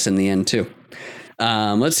fuck us in the end too.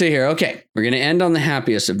 Let's see here. Okay, we're going to end on the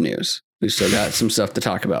happiest of news. We've still got some stuff to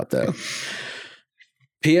talk about though.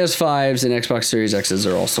 PS5s and Xbox Series X's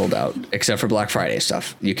are all sold out, except for Black Friday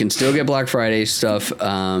stuff. You can still get Black Friday stuff.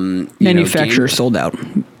 Manufacturers sold out.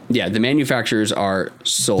 Yeah, the manufacturers are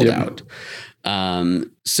sold out.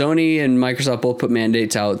 Sony and Microsoft both put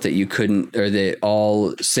mandates out that you couldn't, or that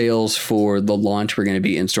all sales for the launch were going to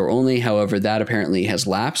be in-store only. However, that apparently has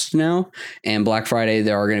lapsed now. And Black Friday,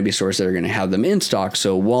 there are going to be stores that are going to have them in stock.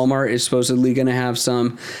 So Walmart is supposedly going to have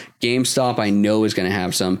some. GameStop, I know, is going to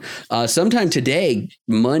have some. Sometime today,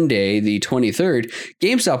 Monday, the 23rd,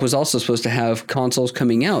 GameStop was also supposed to have consoles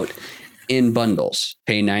coming out in bundles.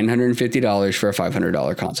 Pay $950 for a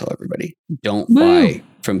 $500 console, everybody. Don't buy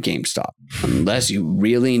from GameStop unless you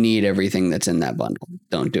really need everything that's in that bundle.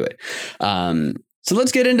 Don't do it. So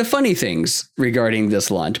let's get into funny things regarding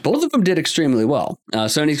this launch. Both of them did extremely well.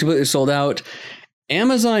 Sony's completely sold out.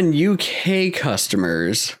 Amazon UK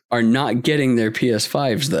customers are not getting their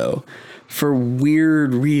PS5s, though, for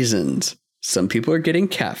weird reasons. Some people are getting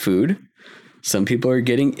cat food. Some people are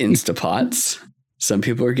getting Instapots. Some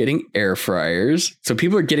people are getting air fryers. So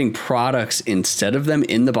people are getting products instead of them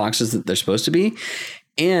in the boxes that they're supposed to be.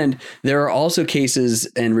 And there are also cases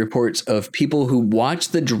and reports of people who watch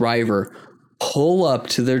the driver pull up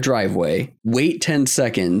to their driveway, wait 10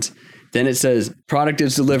 seconds, then it says product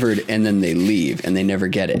is delivered, and then they leave and they never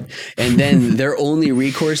get it. And then their only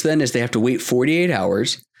recourse then is they have to wait 48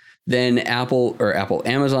 hours. Then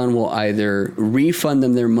Amazon will either refund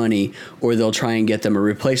them their money or they'll try and get them a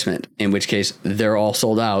replacement, in which case they're all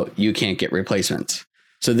sold out. You can't get replacements.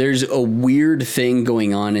 So there's a weird thing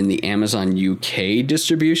going on in the Amazon UK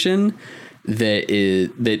distribution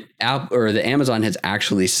that Amazon has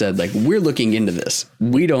actually said, like, we're looking into this.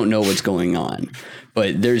 We don't know what's going on.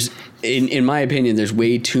 But there's, in my opinion, there's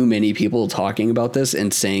way too many people talking about this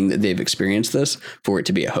and saying that they've experienced this for it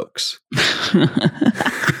to be a hoax.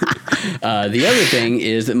 The other thing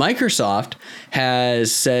is that Microsoft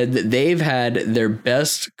has said that they've had their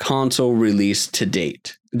best console release to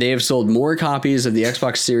date. They have sold more copies of the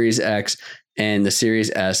Xbox Series X and the Series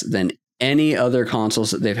S than any other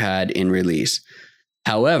consoles that they've had in release.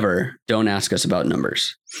 However, don't ask us about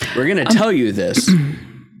numbers. We're going to tell you this,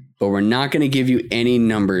 but we're not going to give you any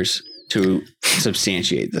numbers to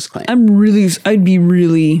substantiate this claim. I'd be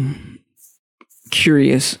really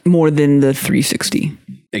curious more than the 360.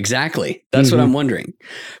 Exactly. That's what I'm wondering.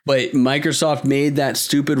 But Microsoft made that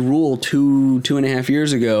stupid rule two and a half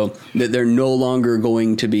years ago that they're no longer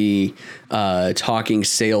going to be talking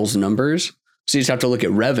sales numbers. So you just have to look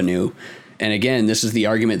at revenue. And again, this is the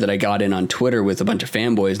argument that I got in on Twitter with a bunch of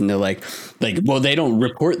fanboys, and they're like, well, they don't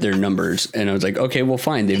report their numbers. And I was like, okay, well,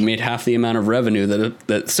 fine. They've made half the amount of revenue that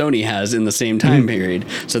Sony has in the same time period.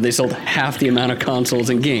 So they sold half the amount of consoles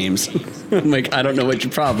and games. I'm like, I don't know what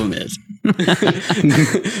your problem is.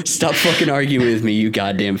 Stop fucking arguing with me, you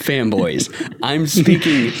goddamn fanboys. I'm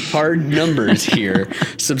speaking hard numbers here,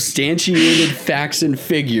 substantiated facts and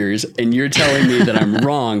figures, and you're telling me that I'm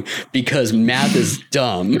wrong because math is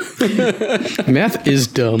dumb. Math is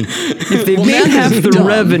dumb. If they've made half the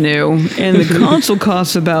revenue and the console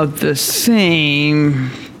costs about the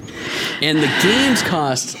same, and the games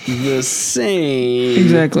cost the same.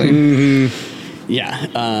 Exactly.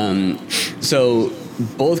 Yeah. So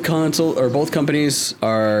both companies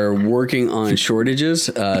are working on shortages.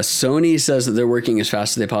 Sony says that they're working as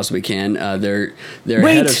fast as they possibly can. Their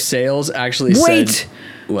head of sales actually said,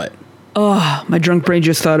 "What?" Oh, my drunk brain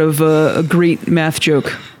just thought of a great math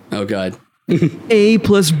joke. Oh God. A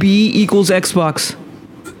plus B equals Xbox.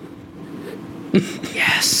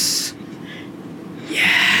 Yes.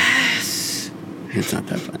 It's not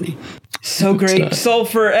that funny. So great. Solve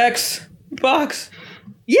for Xbox.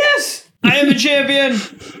 Yes. I am a champion.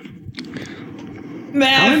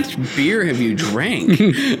 How much beer have you drank? I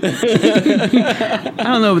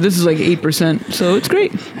don't know, but this is like 8%, so it's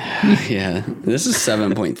great. Yeah, this is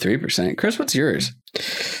 7.3%. Chris, what's yours?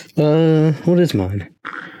 What is mine?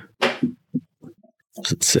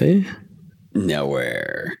 Does it say?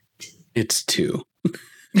 Nowhere. It's 2.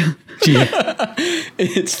 Yeah.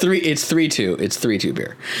 It's 3.2. It's 3.2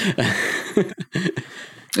 beer.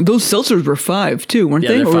 Those seltzers were 5 too, weren't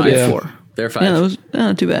they? They're Or were 5. they 4? They're 5. Yeah, that was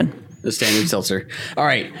not too bad. The standard seltzer. All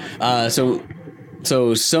right. So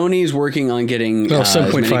Sony's working on getting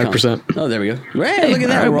 7.5%. Oh, there we go. Right, look at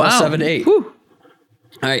that. We're all 7 to 8. Whew.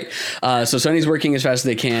 All right. So Sony's working as fast as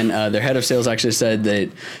they can. Their head of sales actually said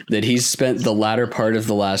that he's spent the latter part of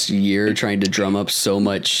the last year trying to drum up so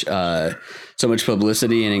much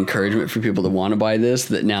publicity and encouragement for people to want to buy this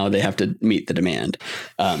that now they have to meet the demand,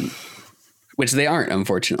 which they aren't,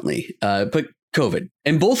 unfortunately. But COVID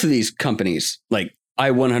and both of these companies, like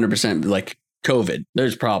I 100% like COVID,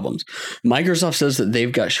 there's problems. Microsoft says that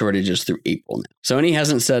they've got shortages through April now. Sony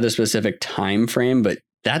hasn't said a specific time frame, but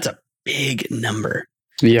that's a big number.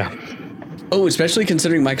 Yeah. Oh, especially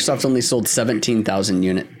considering Microsoft only sold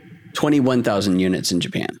 21,000 units in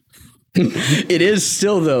Japan. It is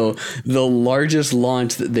still, though, the largest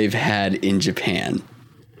launch that they've had in Japan.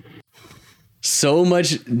 So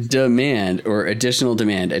much demand or additional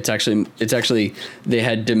demand. It's actually they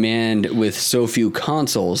had demand with so few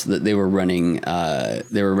consoles that they were running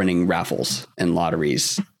raffles and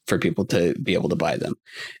lotteries for people to be able to buy them.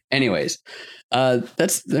 Anyways,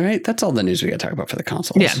 that's right. That's all the news we got to talk about for the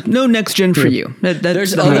consoles. Yeah, no next gen for you.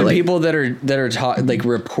 There's the other highlight. people that are like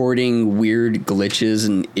reporting weird glitches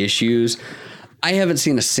and issues. I haven't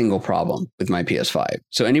seen a single problem with my PS5.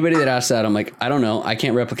 So anybody that asks that, I'm like, I don't know. I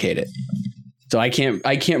can't replicate it. So I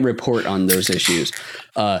can't report on those issues.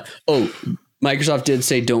 Microsoft did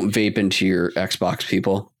say don't vape into your Xbox,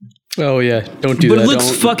 people. Oh yeah, don't do but that. It looks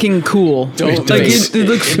fucking cool. Don't like vape. it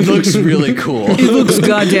looks really cool. It looks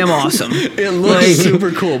goddamn awesome. It looks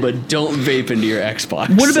super cool, but don't vape into your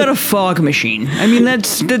Xbox. What about a fog machine? I mean,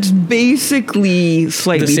 that's basically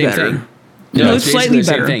slightly the same better. thing? No, it's basically slightly the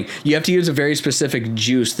same better. thing. You have to use a very specific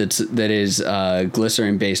juice that is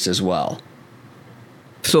glycerin based as well.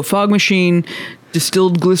 So fog machine,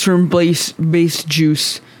 distilled glycerin based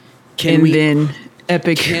juice, then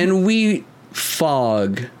epic. Can we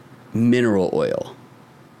fog mineral oil?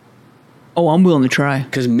 Oh, I'm willing to try.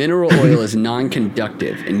 Because mineral oil is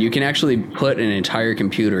non-conductive, and you can actually put an entire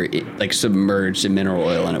computer like submerged in mineral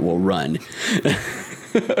oil, and it will run.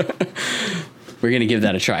 We're gonna give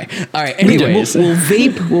that a try. All right. Anyways, we'll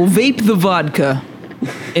vape the vodka,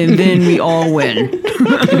 and then we all win.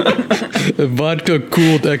 The vodka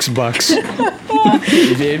cooled Xbox.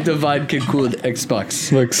 vape the vodka cooled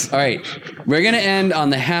Xbox. All right. We're gonna end on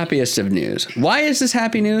the happiest of news. Why is this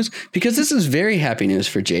happy news? Because this is very happy news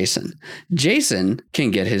for Jason. Jason can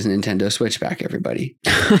get his Nintendo Switch back, everybody.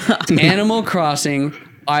 Animal Crossing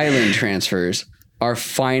island transfers are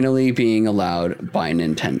finally being allowed by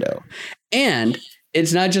Nintendo. And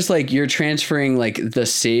it's not just like you're transferring like the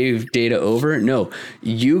save data over. No,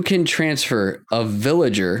 you can transfer a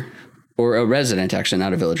villager or a resident, actually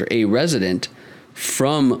not a villager, a resident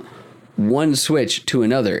from one Switch to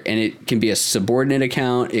another. And it can be a subordinate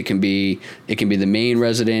account. It can be the main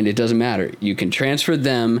resident. It doesn't matter. You can transfer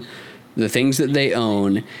them, the things that they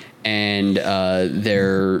own, and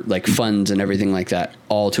their like funds and everything like that,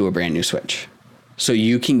 all to a brand new Switch. So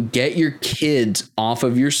you can get your kids off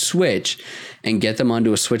of your Switch and get them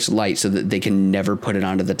onto a Switch Lite so that they can never put it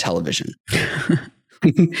onto the television.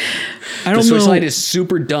 The Switch Lite is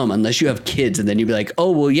super dumb unless you have kids, and then you'd be like,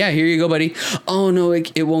 "Oh well, yeah, here you go, buddy." Oh no,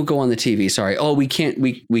 it won't go on the TV. Sorry. Oh, we can't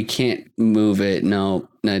move it. No,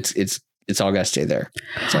 it's all got to stay there.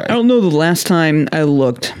 Sorry. I don't know the last time I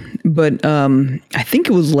looked, but I think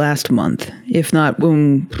it was last month. If not,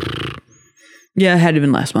 yeah, it had to have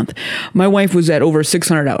been last month. My wife was at over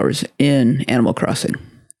 600 hours in Animal Crossing.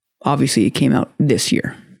 Obviously, it came out this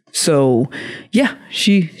year. So, yeah,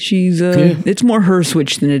 she's it's more her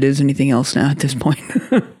Switch than it is anything else now at this point.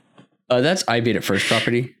 That's I Beat It First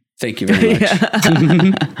property. Thank you very much.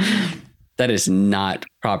 That is not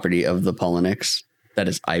property of the Polonix. That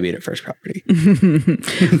is I Beat It First property.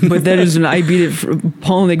 But that is an I Beat It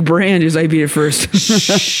Polonic brand is I Beat It First.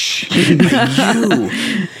 Shh.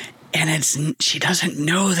 You. And she doesn't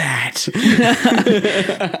know that.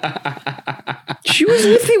 She was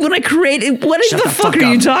with me when I created. What the fuck are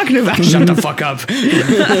you talking about? Shut the fuck up.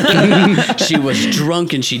 She was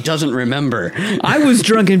drunk and she doesn't remember. I was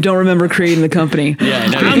drunk and don't remember creating the company. Yeah,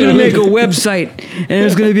 I'm going to make a website and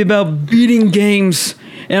it's going to be about beating games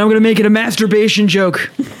and I'm going to make it a masturbation joke.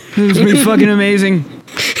 It's going to be fucking amazing.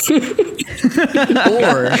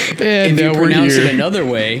 Or if you pronounce it another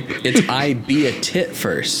way, it's I be a tit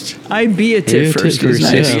first. I be a tit first.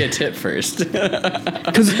 I be a tit first.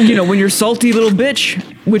 Because, when you're salty little bitch,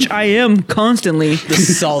 which I am constantly. The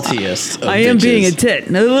saltiest of I am bitches. being a tit.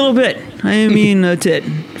 A little bit. I am being a tit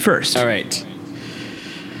first. All right.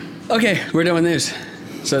 Okay, we're done with news.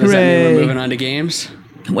 So does that mean we're moving on to games?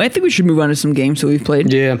 Well, I think we should move on to some games that we've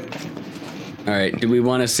played. Yeah. All right. Do we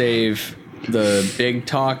want to save the big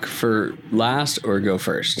talk for last or go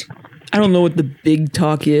first? I don't know what the big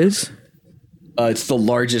talk is. It's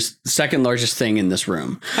the second largest thing in this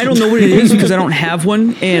room. I don't know what it is because I don't have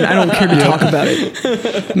one and I don't care to talk about it.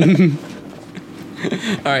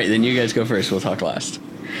 All right, then you guys go first. We'll talk last.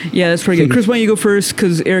 Yeah, that's pretty good. Chris, why don't you go first?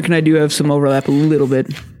 Because Eric and I do have some overlap a little bit.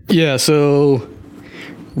 Yeah, so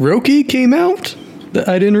Roki came out.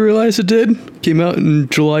 I didn't realize it did. Came out in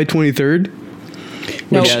July 23rd.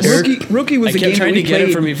 Now, Yes. Roki was I a game kept trying that we to get played.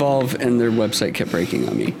 it from Evolve, and their website kept breaking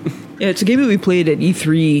on me. Yeah, it's a game that we played at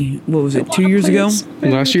E3, what was it, 2 years ago?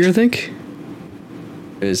 Last year, I think.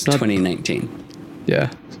 It was 2019. Yeah.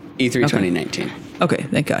 E3 2019. Okay,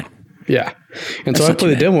 thank God. Yeah. And so That's I not too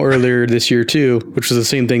played the bad. demo earlier this year too, which was the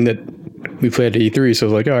same thing that we played at E3. So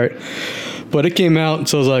I was like, all right. But it came out,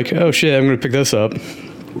 so I was like, oh shit, I'm going to pick this up.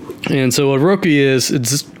 And so what Roki is,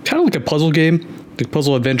 it's kind of like a puzzle game, like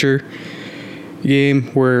puzzle adventure game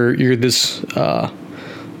where you're this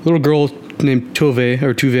little girl named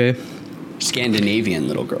Tuve. Scandinavian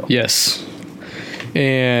little girl. Yes.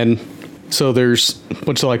 And so there's a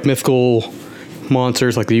bunch of like mythical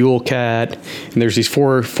monsters like the Yule Cat, and there's these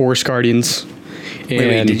 4 forest guardians. And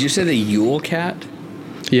Wait, did you say the Yule Cat?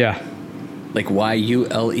 Yeah. Like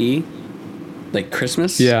YULE? Like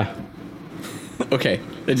Christmas? Yeah. Okay.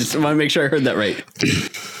 I just want to make sure I heard that right.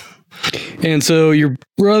 And so your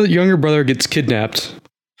younger brother gets kidnapped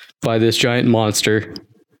by this giant monster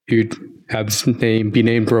who'd have his name be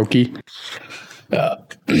named Roki.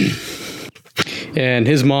 And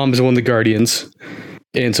his mom is one of the guardians.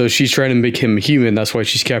 And so she's trying to make him human. That's why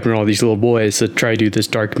she's capturing all these little boys to try to do this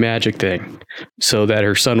dark magic thing so that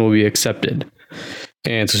her son will be accepted.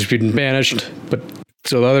 And so she's been banished, but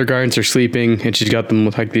so the other guardians are sleeping and she's got them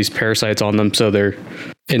with like these parasites on them. So they're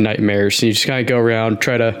in nightmares. And you just kind of go around,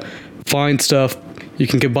 try to find stuff. You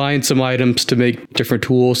can combine some items to make different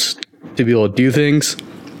tools to be able to do things.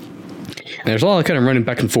 And there's a lot of kind of running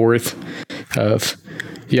back and forth of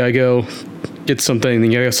you gotta go get something,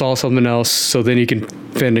 then you gotta solve something else, so then you can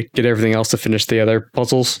get everything else to finish the other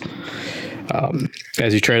puzzles.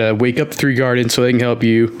 as you try to wake up the three guardians so they can help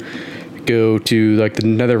you go to like the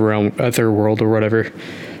nether realm, other world or whatever,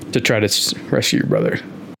 to try to rescue your brother.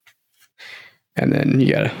 And then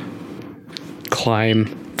you gotta climb,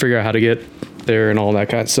 figure out how to get there and all that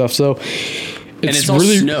kind of stuff. So it's all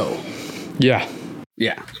really, snow. Yeah.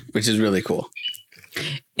 Yeah. Which is really cool.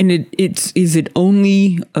 And is it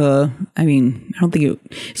only, I don't think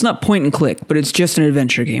it's not point and click, but it's just an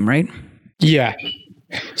adventure game, right? Yeah.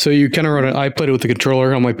 So you kind of I played it with the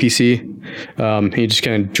controller on my PC. You just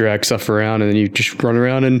kind of drag stuff around and then you just run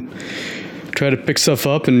around and try to pick stuff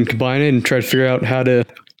up and combine it and try to figure out how to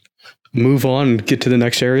move on and get to the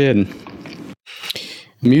next area. And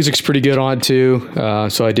the music's pretty good on it too.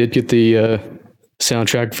 So I did get the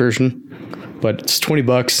soundtrack version, but it's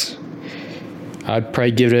 $20. I'd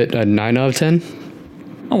probably give it a 9 out of 10.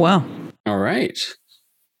 Oh, wow. All right.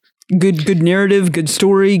 Good narrative, good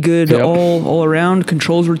story, good all around.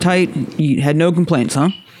 Controls were tight. You had no complaints, huh?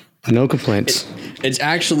 No complaints. It's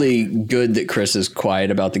actually good that Chris is quiet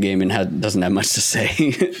about the game and doesn't have much to say.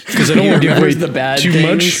 Because I don't want to give away the bad too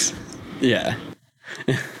things. much. Yeah.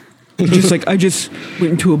 Just like I just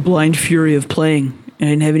went into a blind fury of playing and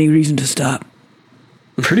I didn't have any reason to stop.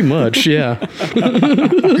 Pretty much, yeah.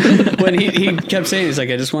 When he kept saying, he's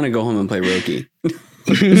like, I just want to go home and play Roki.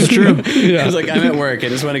 It's true. Yeah. I was like, I'm at work. I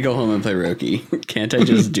just want to go home and play Roki. Can't I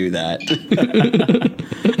just do that?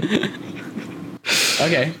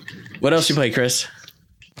 Okay. What else you play, Chris?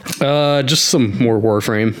 Just some more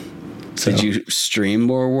Warframe. So. Did you stream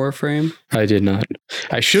more Warframe? I did not.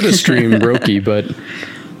 I should have streamed Roki, but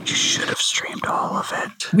you should have streamed all of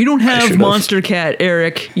it. We don't have Monster Cat,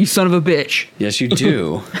 Eric, you son of a bitch. Yes, you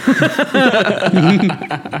do.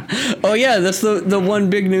 Oh, yeah, that's the one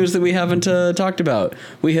big news that we haven't talked about.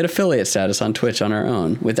 We hit affiliate status on Twitch on our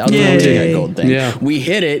own without the Monster Cat Gold thing. Yeah. We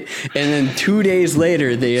hit it, and then 2 days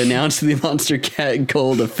later, they announced the Monster Cat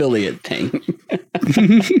Gold affiliate thing.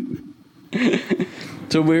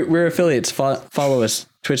 So we're affiliates. Follow us,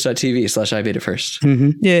 twitch.tv/iBetaFirst. Mm-hmm.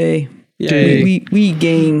 Yay. Yay. We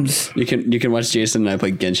games. You can watch Jason and I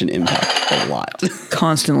play Genshin Impact a lot.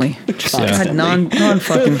 Constantly. God, non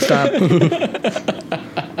fucking stop.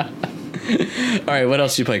 All right, what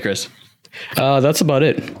else do you play, Chris? That's about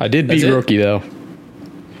it. I did beat Roki though.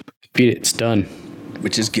 Beat it, it's done.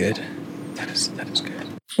 Which is good. That is good.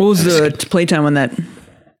 What was the playtime on that?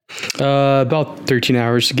 About 13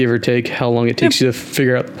 hours, give or take, how long it takes you to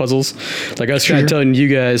figure out the puzzles. Like I was trying to tell you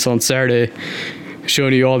guys on Saturday,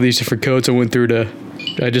 showing you all these different codes I went through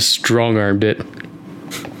I just strong-armed it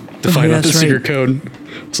to find out the secret code.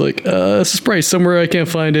 It's like, this is probably somewhere I can't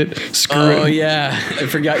find it. Screw it. Oh, yeah. I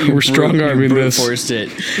forgot you were strong-arming this. Forced it.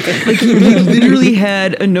 Like he literally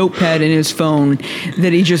had a notepad in his phone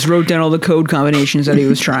that he just wrote down all the code combinations that he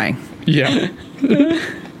was trying. Yeah.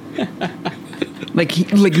 Like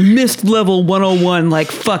missed level 101. Like,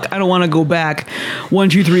 fuck, I don't want to go back. 1,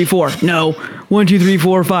 2, 3, 4. No. 1, 2, 3,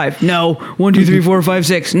 4, 5. No. 1, 2, 3, 4, 5,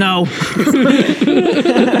 6. No.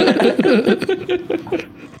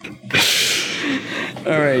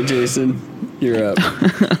 All right, Jason, you're up.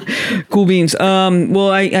 Cool beans.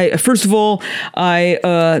 Well, I first of all,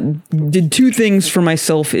 I did 2 things for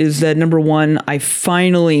myself. Is that number 1, I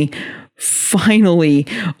finally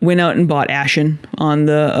went out and bought Ashen on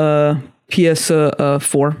the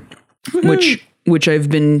PS4, which I've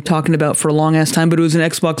been talking about for a long ass time, but it was an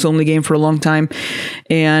Xbox only game for a long time,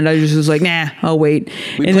 and I just was like, nah, I'll wait.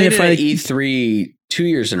 We and played then it at E3 2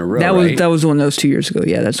 years in a row. That was the one that was 2 years ago.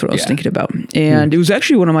 Yeah, that's what I was thinking about, and it was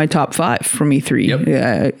actually one of my top 5 from E3. Yep.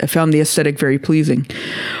 Yeah, I found the aesthetic very pleasing.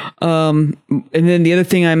 And then the other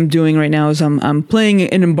thing I'm doing right now is I'm playing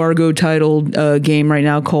an embargo titled game right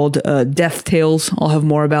now called Death Tales. I'll have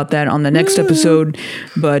more about that on the next episode,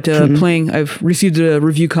 but I've received a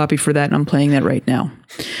review copy for that and I'm playing that right now.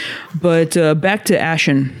 But back to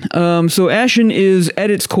Ashen. So Ashen is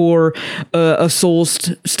at its core a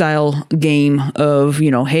Souls style game of,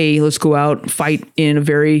 hey, let's go out, fight in a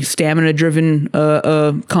very stamina driven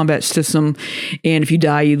combat system, and if you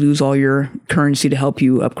die, you lose all your currency to help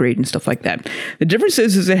you upgrade and stuff like that. The difference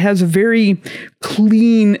is it has a very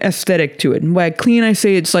clean aesthetic to it. And by clean, I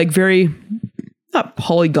say it's like very not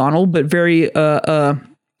polygonal, but very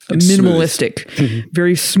minimalistic,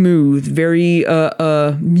 very smooth, very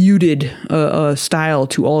muted style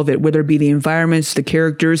to all of it, whether it be the environments, the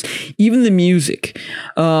characters, even the music.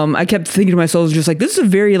 I kept thinking to myself, just like, this is a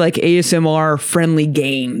very like ASMR friendly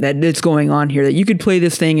game that's going on here, that you could play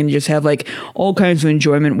this thing and just have like all kinds of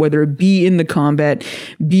enjoyment, whether it be in the combat,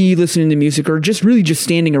 be listening to music, or just really just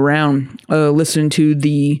standing around listening to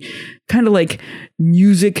the kind of like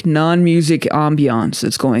music, non-music ambiance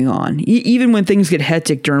that's going on. Even when things get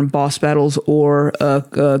hectic during boss battles or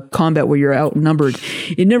combat where you're outnumbered,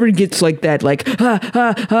 it never gets like that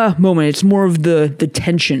moment. It's more of the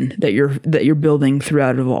tension that you're building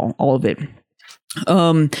throughout all of it.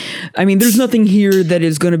 I mean, there's nothing here that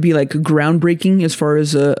is going to be like groundbreaking as far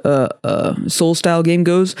as a Soul style game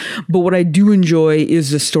goes. But what I do enjoy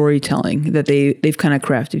is the storytelling that they've kind of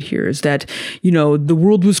crafted here. Is that, you know, the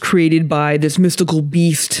world was created by this mystical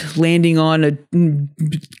beast landing on a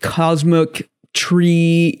cosmic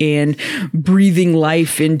tree and breathing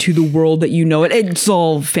life into the world that you know it. It's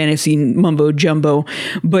all fantasy mumbo jumbo,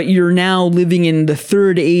 but you're now living in the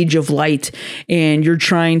third age of light, and you're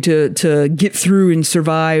trying to get through and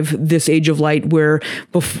survive this age of light, where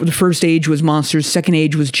the first age was monsters, second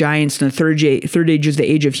age was giants, and the third age is the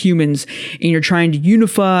age of humans. And you're trying to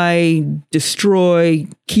unify, destroy,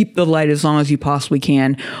 keep the light as long as you possibly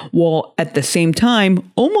can, while at the same time,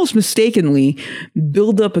 almost mistakenly,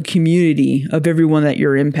 build up a community of everyone that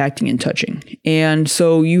you're impacting and touching. And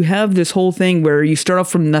so you have this whole thing where you start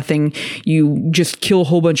off from nothing, you just kill a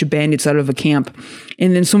whole bunch of bandits out of a camp,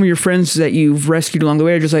 and then some of your friends that you've rescued along the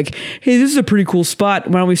way are just like, hey, this is a pretty cool spot.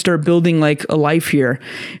 Why don't we start building like a life here?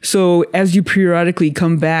 So as you periodically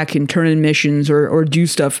come back and turn in missions or do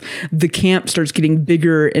stuff, the camp starts getting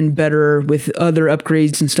bigger and better with other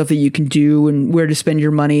upgrades and stuff that you can do, and where to spend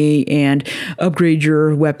your money and upgrade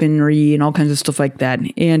your weaponry and all kinds of stuff like that.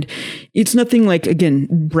 And it's nothing like, again,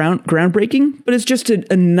 groundbreaking, but it's just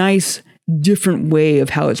a nice different way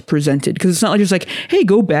of how it's presented, because it's not like just like, hey,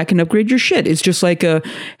 go back and upgrade your shit. It's just like hey,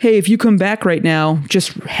 if you come back right now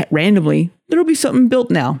just randomly, there'll be something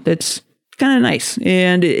built now that's kind of nice.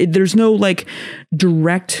 And there's no like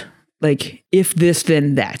direct like if this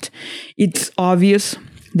then that. It's obvious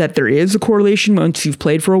that there is a correlation once you've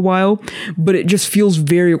played for a while, but it just feels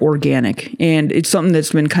very organic, and it's something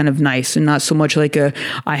that's been kind of nice, and not so much like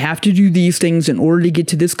I have to do these things in order to get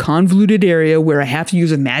to this convoluted area where I have to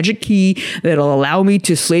use a magic key that'll allow me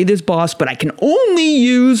to slay this boss, but I can only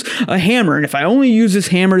use a hammer, and if I only use this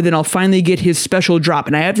hammer, then I'll finally get his special drop,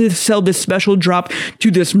 and I have to sell this special drop to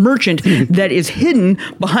this merchant that is hidden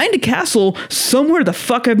behind a castle somewhere the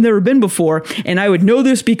fuck I've never been before, and I would know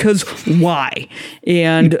this because why?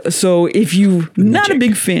 And so if you're not a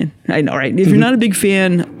big fan, I know, right? If you're not a big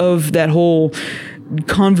fan of that whole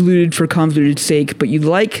convoluted for convoluted sake, but you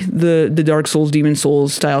like the Dark Souls, Demon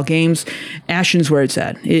Souls style games, Ashen's where it's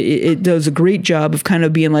at. It does a great job of kind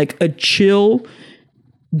of being like a chill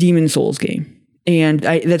Demon Souls game. And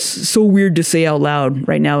that's so weird to say out loud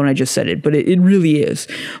right now when I just said it, but it really is.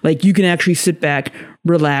 Like, you can actually sit back,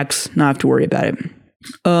 relax, not have to worry about it.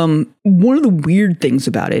 One of the weird things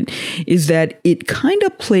about it is that it kind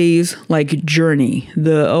of plays like Journey,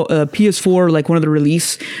 the PS4, like one of the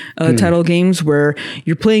release title games, where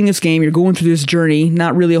you're playing this game, you're going through this journey,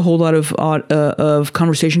 not really a whole lot of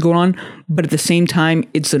conversation going on, but at the same time,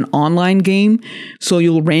 it's an online game, so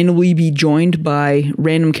you'll randomly be joined by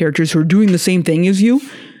random characters who are doing the same thing as you.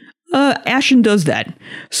 Ashen does that.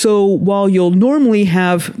 So while you'll normally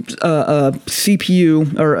have a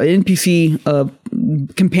CPU or an NPC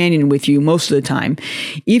companion with you most of the time,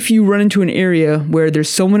 if you run into an area where there's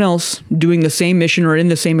someone else doing the same mission or in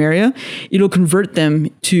the same area, it'll convert them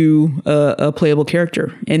to a playable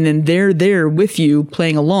character, and then they're there with you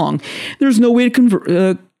playing along. There's no way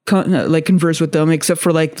to converse with them except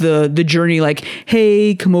for like the journey, like,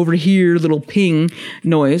 hey, come over here, little ping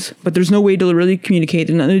noise, but there's no way to really communicate.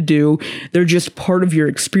 There's nothing to do. They're just part of your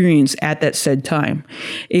experience at that said time.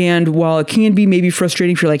 And while it can be maybe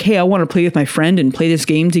frustrating if you're like, hey, I want to play with my friend and play this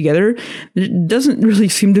game together, there doesn't really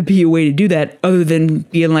seem to be a way to do that other than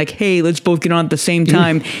being like, hey, let's both get on at the same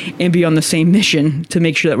time and be on the same mission to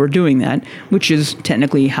make sure that we're doing that, which is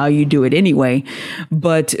technically how you do it anyway.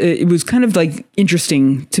 But it was kind of like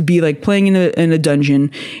interesting to be like playing in a dungeon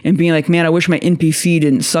and being like, man, I wish my NPC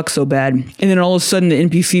didn't suck so bad. And then all of a sudden the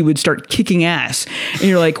NPC would start kicking ass. And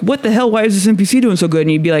you're like, what the hell? Why is this NPC doing so good?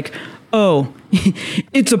 And you'd be like, oh,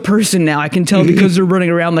 it's a person now. I can tell because they're running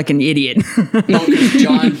around like an idiot.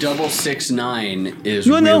 John 669 is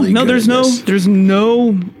really good there's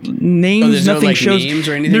no names, there's nothing no, like, shows. names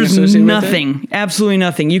or anything there's associated nothing, with it? Absolutely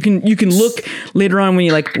nothing. You can look later on when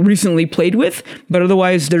you like recently played with, but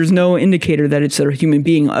otherwise there's no indicator that it's a human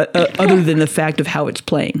being other than the fact of how it's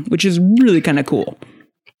playing, which is really kind of cool.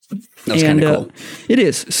 That's kind of cool. It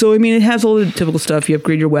is. So, I mean, it has all the typical stuff. You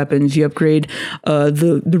upgrade your weapons. You upgrade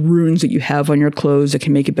the runes that you have on your clothes that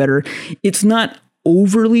can make it better. It's not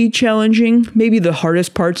overly challenging. Maybe the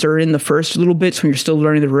hardest parts are in the first little bits when you're still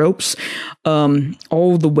learning the ropes.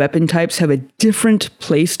 All the weapon types have a different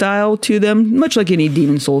play style to them, much like any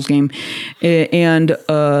Demon Souls game. And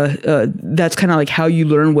that's kind of like how you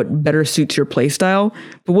learn what better suits your play style.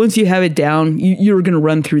 But once you have it down, you're going to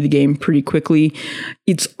run through the game pretty quickly.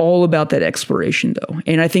 It's all about that exploration, though.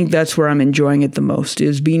 And I think that's where I'm enjoying it the most,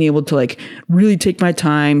 is being able to like really take my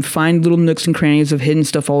time, find little nooks and crannies of hidden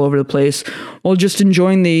stuff all over the place, while just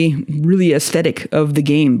enjoying the really aesthetic of the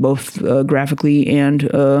game, both graphically and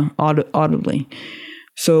audibly.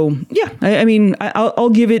 So yeah, I mean, I'll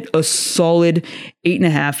give it a solid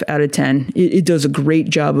 8.5 out of 10. It does a great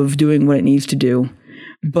job of doing what it needs to do,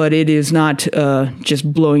 but it is not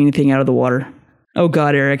just blowing anything out of the water. Oh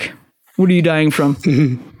God, Eric, what are you dying from?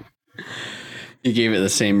 You gave it the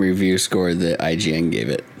same review score that IGN gave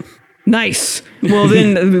it. Nice. Well,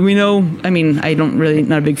 then we know. I mean, I don't really,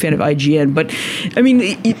 not a big fan of IGN, but I mean,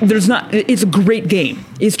 it's a great game.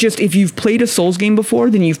 It's just, if you've played a Souls game before,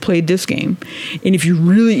 then you've played this game. And if you're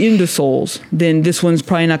really into Souls, then this one's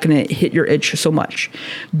probably not going to hit your itch so much.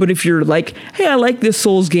 But if you're like, hey, I like this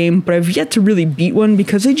Souls game, but I've yet to really beat one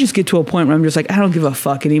because they just get to a point where I'm just like, I don't give a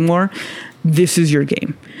fuck anymore, this is your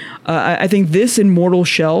game. I think this and Mortal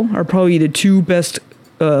Shell are probably the two best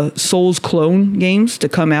Souls clone games to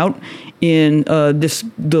come out in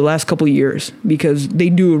the last couple of years, because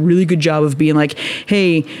they do a really good job of being like,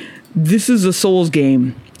 hey, this is a Souls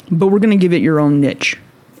game, but we're going to give it your own niche,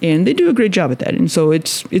 and they do a great job at that. And so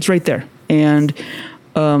it's right there. And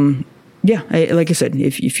yeah, like I said,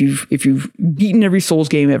 if you've beaten every Souls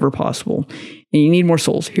game ever possible and you need more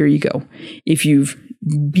Souls, here you go. If you've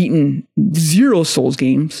beaten 0 Souls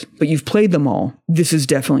games but you've played them all, this is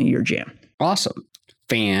definitely your jam. Awesome.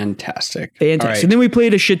 Fantastic. Right. And then we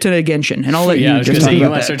played a shit ton of Genshin, and I'll let you just talk about you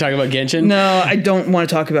want that. to start talking about Genshin? No, I don't want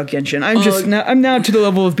to talk about Genshin. I'm now to the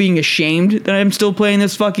level of being ashamed that I'm still playing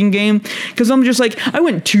this fucking game, because I'm just like, I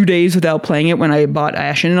went 2 days without playing it when I bought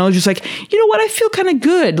Ashen, and I was just like, you know what? I feel kind of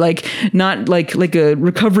good. Like, not like a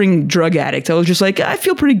recovering drug addict. I was just like, I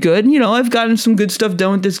feel pretty good. You know, I've gotten some good stuff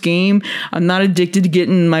done with this game. I'm not addicted to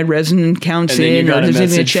getting my resin counts in or there's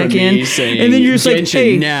anything to check in. And then you're just like,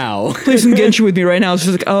 hey, now. play some Genshin with me right now. It's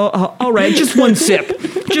just like, oh, all right, just one sip.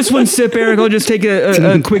 Just one sip, Eric. I'll just take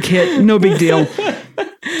a quick hit. No big deal.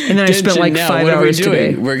 And then I spent like 5 hours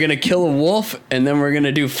today. We're going to kill a wolf, and then we're going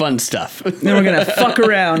to do fun stuff. Then we're going to fuck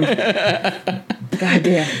around. God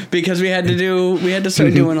damn. Because we had to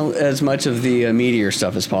start doing as much of the meteor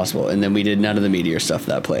stuff as possible, and then we did none of the meteor stuff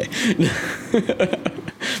that play.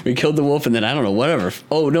 We killed the wolf, and then I don't know, whatever.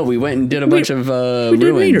 Oh no, we went and did a bunch of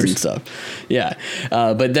ruins and stuff. Yeah,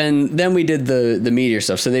 but then we did the meteor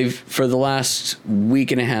stuff. So for the last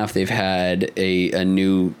week and a half, they've had a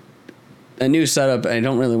new setup. I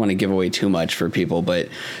don't really want to give away too much for people, but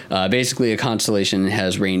basically a constellation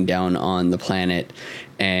has rained down on the planet,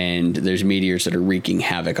 and there's meteors that are wreaking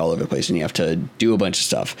havoc all over the place, and you have to do a bunch of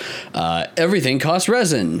stuff. Everything costs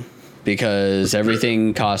resin, because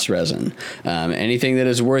everything costs resin. Anything that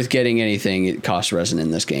is worth getting anything, it costs resin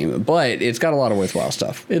in this game, but it's got a lot of worthwhile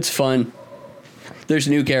stuff. It's fun. There's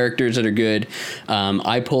new characters that are good.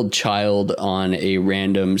 I pulled Child on a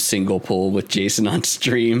random single pull with Jason on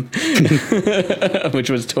stream, which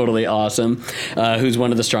was totally awesome. Who's one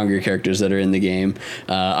of the stronger characters that are in the game.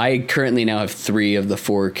 I currently now have 3 of the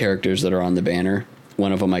 4 characters that are on the banner.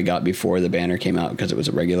 One of them I got before the banner came out because it was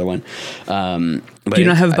a regular one. But do you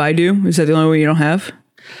not have Baidu? Is that the only way you don't have?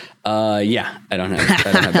 Yeah, I don't have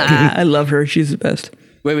Baidu. I love her. She's the best.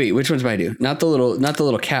 Wait, which one's Baidu? Not the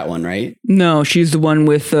little cat one, right? No, she's the one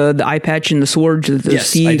with the eye patch and the sword. The yes,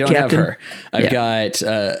 sea I don't captain. have her.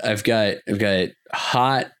 I've got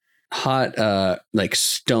hot like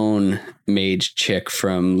stone mage chick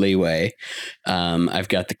from Leeway. I've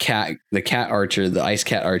got the cat archer, the ice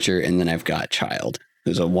cat archer, and then I've got Child,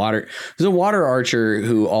 who's a water archer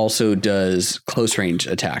who also does close range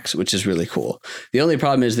attacks, which is really cool. The only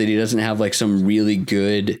problem is that he doesn't have like some really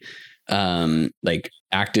good like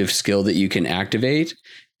active skill that you can activate.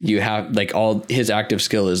 You have like all his active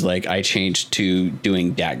skill is like I changed to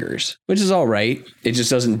doing daggers, which is all right. It just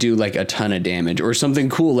doesn't do like a ton of damage or something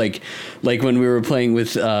cool. Like when we were playing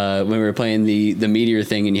with the meteor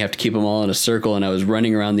thing, and you have to keep them all in a circle, and I was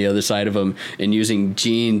running around the other side of them and using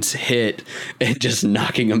Jean's hit and just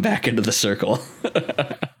knocking them back into the circle,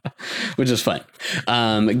 which is fun.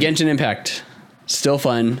 Genshin Impact, still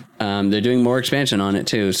fun. They're doing more expansion on it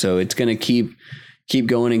too, so it's gonna keep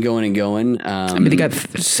going and going and going. I mean, they got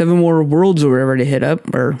 7 more worlds or whatever to hit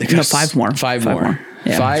up, or no, 5 more. 5 more.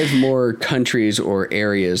 Yeah. 5 more countries or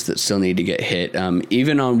areas that still need to get hit.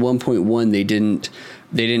 Even on 1.1, they didn't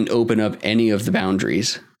they didn't open up any of the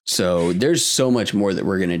boundaries. So there's so much more that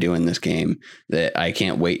we're going to do in this game that I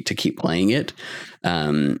can't wait to keep playing it.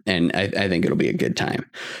 And I think it'll be a good time.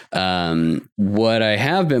 What I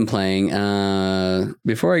have been playing,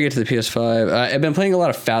 before I get to the PS5, I've been playing a lot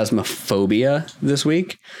of Phasmophobia this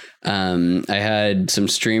week. I had some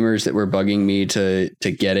streamers that were bugging me to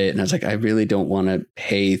get it. And I was like, I really don't want to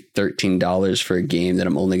pay $13 for a game that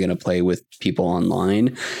I'm only going to play with people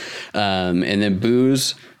online. And then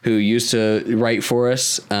Booze, who used to write for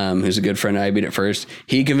us, who's a good friend. I beat it first.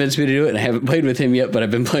 He convinced me to do it, and I haven't played with him yet, but I've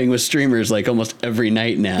been playing with streamers like almost every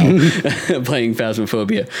night now, playing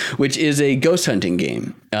Phasmophobia, which is a ghost hunting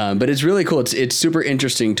game. But it's really cool. It's super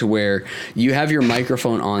interesting to where you have your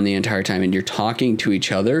microphone on the entire time and you're talking to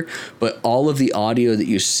each other, but all of the audio that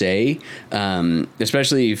you say,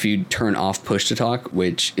 especially if you turn off push to talk,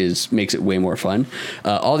 which makes it way more fun,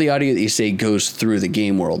 all the audio that you say goes through the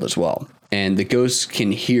game world as well. And the ghosts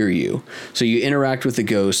can hear you. So you interact with the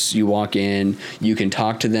ghosts, you walk in, you can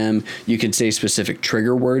talk to them, you can say specific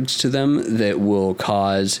trigger words to them that will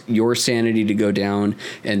cause your sanity to go down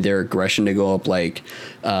and their aggression to go up, like,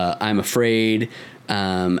 I'm afraid,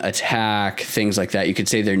 attack, things like that. You could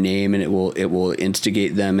say their name and it will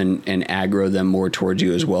instigate them and aggro them more towards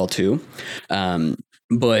you as well too.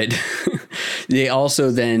 But they also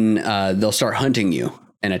then, they'll start hunting you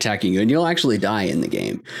and attacking you, and you'll actually die in the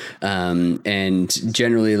game. And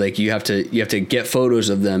generally, like, you have to get photos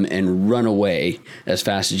of them and run away as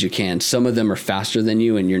fast as you can. Some of them are faster than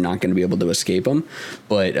you and you're not going to be able to escape them.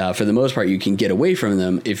 But for the most part, you can get away from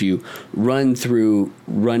them if you run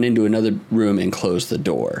into another room and close the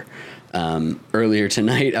door. Earlier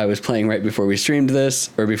tonight, I was playing right before we streamed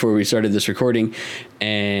this, or before we started this recording,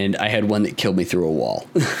 and I had one that killed me through a wall,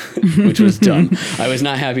 which was dumb. I was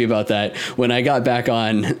not happy about that. When I got back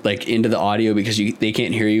on, like, into the audio, because they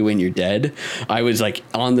can't hear you when you're dead, I was like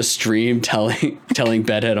on the stream telling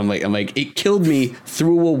Bedhead, I'm like, it killed me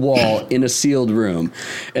through a wall in a sealed room.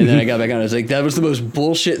 And then I got back on, I was like, that was the most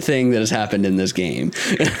bullshit thing that has happened in this game.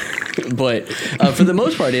 But for the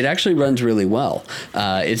most part, it actually runs really well.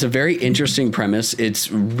 It's a very interesting premise.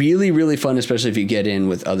 It's really, really fun, especially if you get in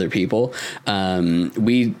with other people.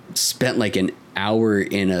 We spent like an hour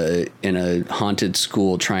in a haunted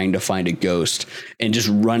school trying to find a ghost and just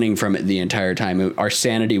running from it the entire time. Our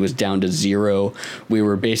sanity was down to 0. We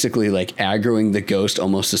were basically like aggroing the ghost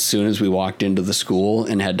almost as soon as we walked into the school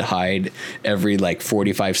and had to hide every like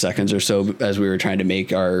 45 seconds or so as we were trying to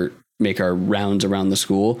make our rounds around the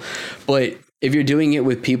school. But if you're doing it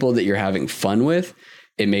with people that you're having fun with,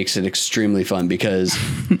 it makes it extremely fun, because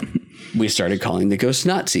we started calling the ghosts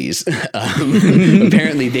Nazis.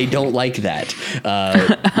 Apparently they don't like that.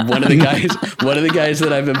 One of the guys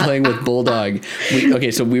that I've been playing with, Bulldog.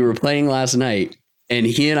 So we were playing last night, and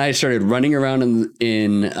he and I started running around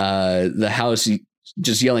in the house,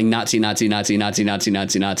 just yelling Nazi, Nazi, Nazi, Nazi, Nazi,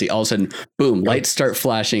 Nazi, Nazi. All of a sudden, boom, lights start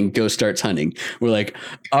flashing, ghost starts hunting. We're like,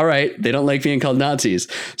 all right, they don't like being called Nazis.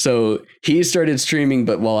 So he started streaming,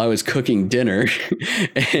 but while I was cooking dinner,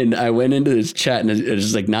 and I went into his chat, and it was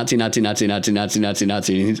just like Nazi, Nazi, Nazi, Nazi, Nazi, Nazi,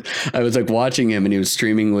 Nazi. And I was like watching him, and he was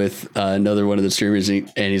streaming with another one of the streamers, and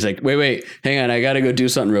he's like, wait, hang on, I got to go do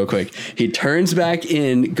something real quick. He turns back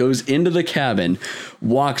in, goes into the cabin,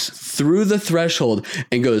 walks through the threshold,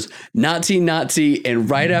 and goes Nazi, Nazi,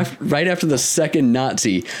 and right after the second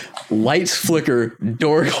Nazi, lights flicker,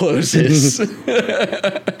 door closes, and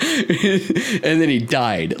then he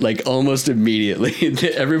died like almost immediately.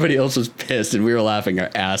 Everybody else was pissed, and we were laughing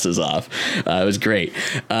our asses off. It was great.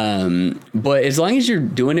 But as long as you're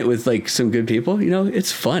doing it with like some good people,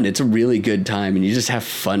 it's fun. It's a really good time, and you just have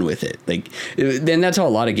fun with it. Like, then that's how a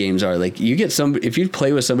lot of games are. Like, you get if you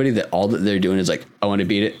play with somebody that all that they're doing is like, I want to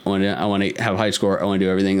beat it, I want to have a high score, I want to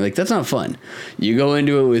do everything. Like, that's not fun. You go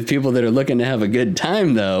into it with people that are looking to have a good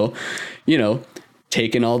time, though,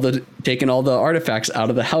 taking all the artifacts out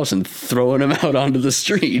of the house and throwing them out onto the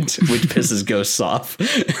street, which pisses ghosts off.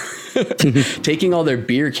 Taking all their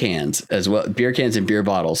beer cans as well, beer cans and beer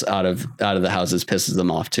bottles out of the houses pisses them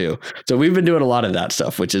off too. So we've been doing a lot of that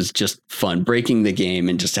stuff, which is just fun, breaking the game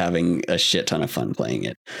and just having a shit ton of fun playing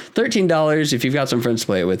it. $13, if you've got some friends to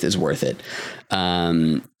play it with, is worth it.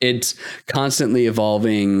 It's constantly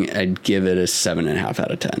evolving. I'd give it a 7.5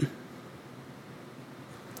 out of 10.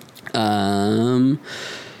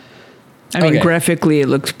 Graphically it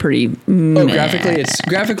looks pretty meh.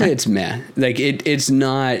 Graphically it's meh. Like, it's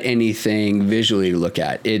not anything visually to look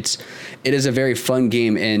at. It is a very fun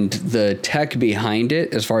game, and the tech behind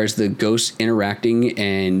it, as far as the ghosts interacting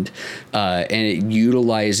and it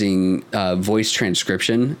utilizing voice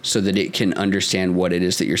transcription so that it can understand what it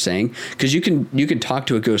is that you're saying, because you can talk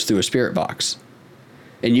to a ghost through a spirit box.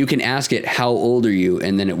 And you can ask it, how old are you?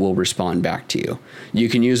 And then it will respond back to you. You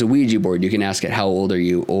can use a Ouija board. You can ask it, how old are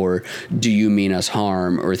you? Or do you mean us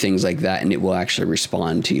harm? Or things like that. And it will actually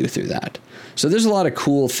respond to you through that. So there's a lot of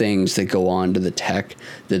cool things that go on to the tech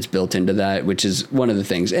that's built into that, which is one of the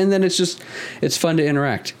things. And then it's fun to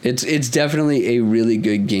interact. It's definitely a really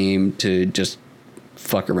good game to just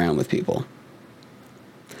fuck around with people.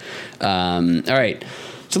 All right.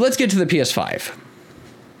 So let's get to the PS5.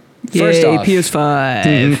 First off,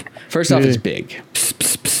 PS5. First off, it's big.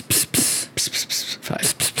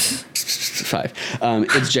 Five.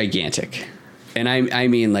 It's gigantic, and I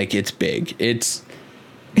mean like it's big. It's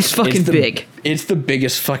fucking big. It's the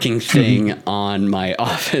biggest fucking thing on my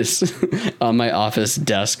office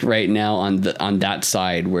desk right now on that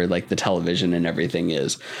side where like the television and everything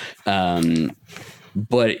is.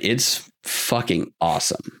 But it's fucking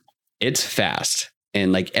awesome. It's fast.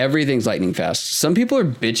 And like everything's lightning fast. Some people are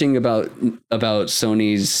bitching about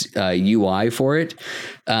Sony's UI for it,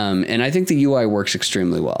 and I think the UI works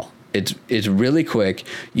extremely well. It's really quick.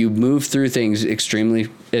 You move through things extremely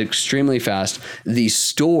fast. The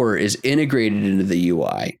store is integrated into the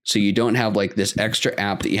UI, so you don't have like this extra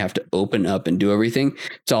app that you have to open up and do everything.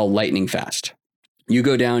 It's all lightning fast. You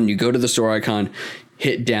go down, you go to the store icon,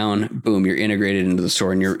 hit down, boom, you're integrated into the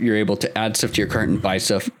store, and you're able to add stuff to your cart and buy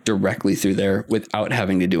stuff directly through there without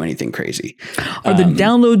having to do anything crazy. Are the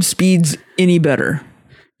download speeds any better?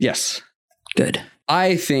 Yes. Good.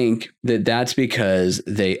 I think that's because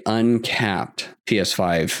they uncapped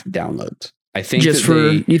PS5 downloads. I think just for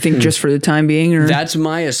the time being, or that's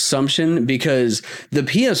my assumption, because the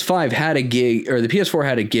PS5 had a gig, or the PS4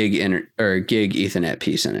 had a gig gig Ethernet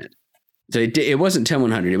piece in it. So it wasn't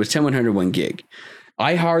 10100. It was 10100 1 gig.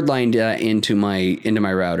 I hardlined that into my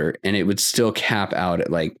router, and it would still cap out at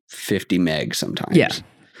like 50 meg sometimes. Yeah.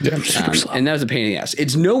 And that was a pain in the ass.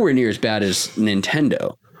 It's nowhere near as bad as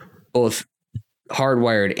Nintendo, both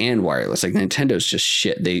hardwired and wireless. Like Nintendo's just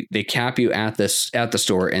shit. They cap you at the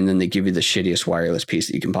store, and then they give you the shittiest wireless piece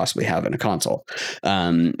that you can possibly have in a console.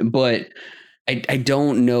 But I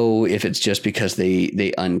don't know if it's just because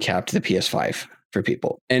they uncapped the PS5 for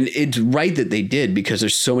people. And it's right that they did, because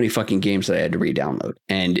there's so many fucking games that I had to re-download,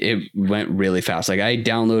 and it went really fast. Like I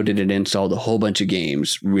downloaded and installed a whole bunch of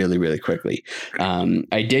games really, really quickly.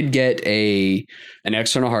 I did get an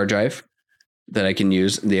external hard drive that I can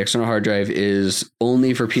use. The external hard drive is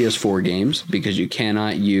only for PS4 games, because you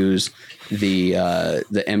cannot use the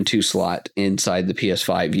M2 slot inside the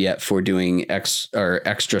PS5 yet for doing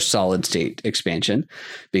extra solid state expansion,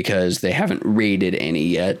 because they haven't rated any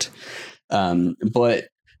yet. But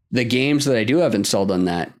the games that I do have installed on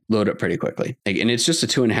that load up pretty quickly. And it's just a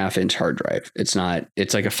 2.5 inch hard drive. It's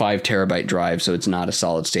like a 5 terabyte drive. So it's not a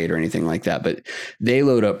solid state or anything like that, but they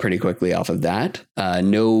load up pretty quickly off of that.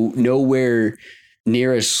 Nowhere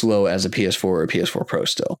near as slow as a PS4 or a PS4 Pro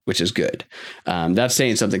still, which is good. That's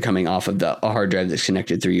saying something coming off of a hard drive that's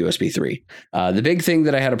connected through USB 3. The big thing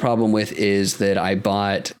that I had a problem with is that I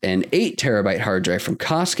bought an 8 terabyte hard drive from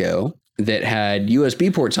Costco that had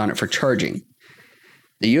USB ports on it for charging.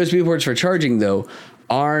 The USB ports for charging, though,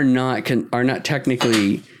 are not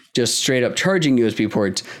technically just straight up charging USB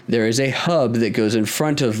ports. There is a hub that goes in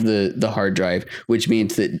front of the hard drive, which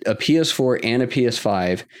means that a PS4 and a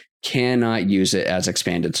PS5 cannot use it as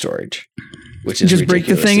expanded storage, which is just break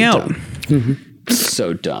the thing out.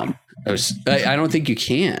 So dumb. I don't think you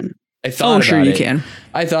can. I thought sure about you it. can.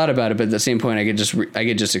 I thought about it, but at the same point, I could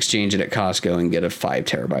just exchange it at Costco and get a 5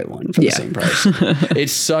 terabyte one for the same price. It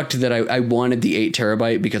sucked that I wanted the 8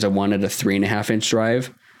 terabyte because I wanted a 3.5 inch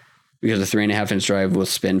drive, because a 3.5 inch drive will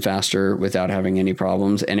spin faster without having any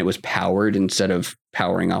problems, and it was powered instead of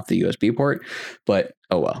powering off the USB port. But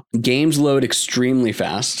oh well. Games load extremely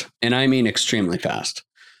fast, and I mean extremely fast.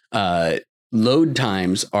 Load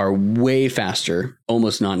times are way faster,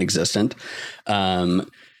 almost non-existent.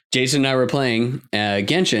 Jason and I were playing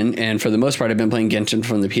Genshin, and for the most part, I've been playing Genshin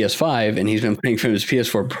from the PS5, and he's been playing from his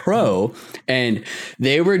PS4 Pro. And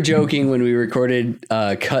they were joking when we recorded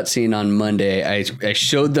a cutscene on Monday. I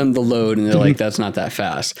showed them the load, and they're like, "That's not that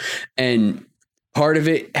fast." And part of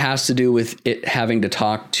it has to do with it having to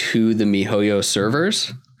talk to the MiHoYo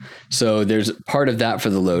servers. So there's part of that for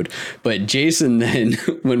the load. But Jason, then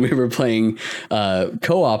when we were playing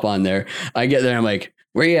co-op on there, I get there, and I'm like,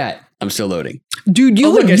 "Where you at?" I'm still loading. Dude, you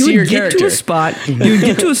would get character. to a spot. You would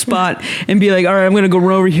get to a spot and be like, all right, I'm going to go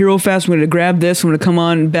run over here real fast. I'm going to grab this. I'm going to come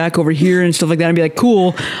on back over here and stuff like that. And be like,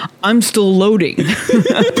 cool, I'm still loading. And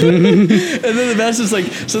then the best is like,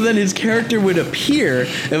 so then his character would appear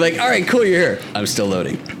and like, all right, cool, you're here. I'm still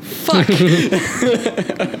loading. Fuck.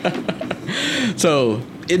 So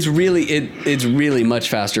it's really much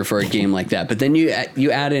faster for a game like that. But then you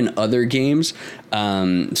add in other games.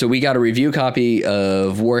 So we got a review copy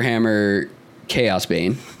of Warhammer Chaos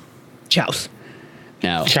Bane. Chows.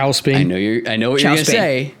 Now, Chaos Bane. I know what you're gonna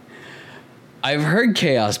say. I've heard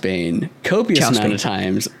Chaos Bane copious amount of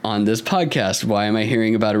times on this podcast. Why am I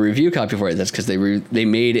hearing about a review copy for it? That's because they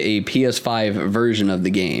made a PS5 version of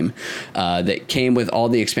the game that came with all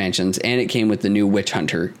the expansions, and it came with the new Witch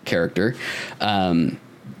Hunter character. We'll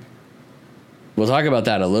talk about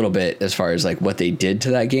that a little bit as far as like what they did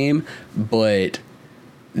to that game, but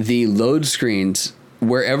the load screens,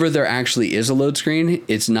 wherever there actually is a load screen,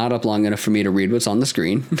 it's not up long enough for me to read what's on the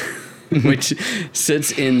screen. Which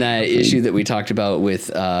sits in that issue that we talked about with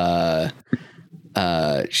what's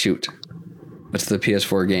the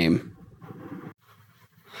PS4 game?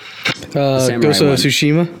 Ghost of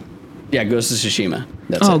Tsushima. Yeah, Ghost of Tsushima.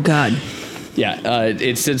 That's Oh it. God. Yeah,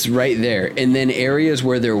 it sits right there. And then areas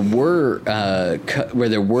where there were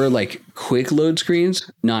like quick load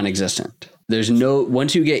screens, non-existent. There's no,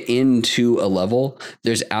 once you get into a level,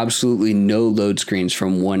 there's absolutely no load screens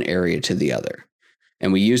from one area to the other.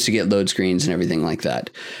 And we used to get load screens and everything like that.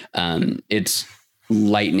 It's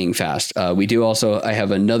lightning fast. We do also, I have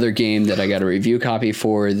another game that I got a review copy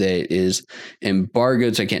for that is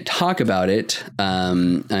embargoed, so I can't talk about it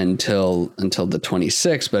until the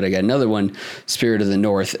 26th. But I got another one, Spirit of the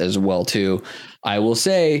North, as well too. I will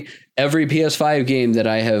say every PS5 game that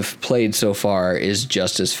I have played so far is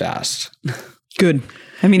just as fast. Good.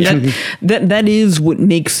 I mean, that is what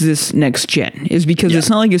makes this next gen, is because it's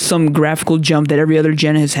not like it's some graphical jump that every other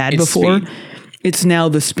gen has had before. Speed. It's now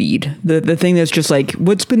the speed. The thing that's just like,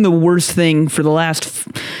 what's been the worst thing for the last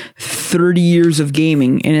 30 years of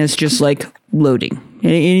gaming? And it's just like loading.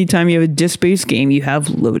 Anytime you have a disk-based game, you have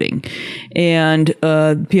loading. And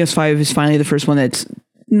PS5 is finally the first one that's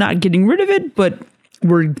not getting rid of it, but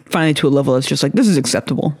we're finally to a level that's just like, this is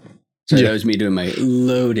acceptable. So that was me doing my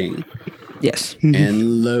loading. Yes.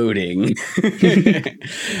 And loading.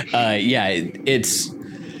 It's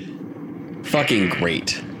fucking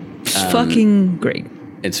great. It's fucking great.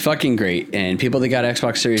 It's fucking great. And people that got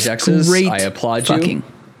Xbox Series X's, I applaud you.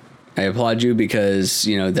 I applaud you because,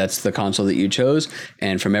 that's the console that you chose.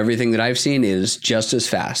 And from everything that I've seen, it is just as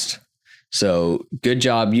fast. So good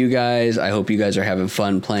job, you guys. I hope you guys are having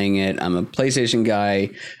fun playing it. I'm a PlayStation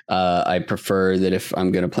guy. I prefer that if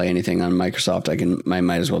I'm going to play anything on Microsoft, I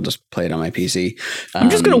might as well just play it on my PC. I'm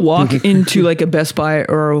just going to walk into like a Best Buy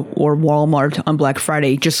or Walmart on Black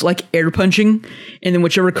Friday, just like air punching. And then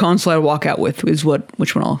whichever console I walk out with is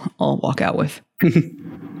which one I'll walk out with.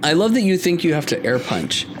 I love that you think you have to air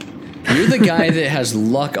punch. You're the guy that has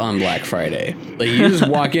luck on Black Friday. Like, you just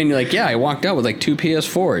walk in, you're like, yeah, I walked out with like 2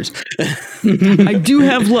 PS4s. I do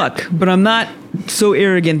have luck, but I'm not so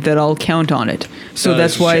arrogant that I'll count on it. So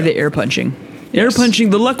that's why the air punching. Air punching,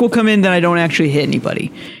 the luck will come in that I don't actually hit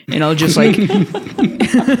anybody. And I'll just like... I'll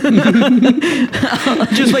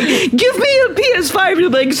just like, give me a PS5. You're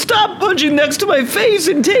like, stop punching next to my face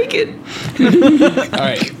and take it. All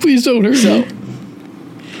right. Please don't hurt me.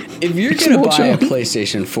 If you're going to buy a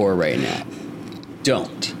PlayStation 4 right now,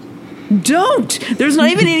 don't. There's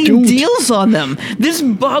not even any deals on them. This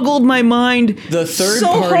boggled my mind The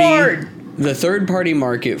third party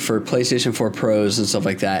market for PlayStation 4 Pros and stuff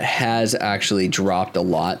like that has actually dropped a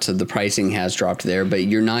lot. So the pricing has dropped there, but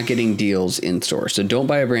you're not getting deals in store. So don't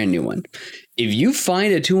buy a brand new one. If you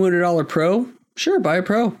find a $200 Pro, sure, buy a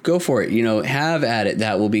Pro. Go for it. Have at it.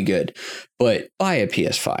 That will be good. But buy a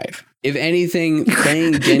PS5. If anything,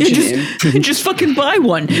 playing Genshin just fucking buy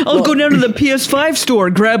one. I'll go down to the PS5 store,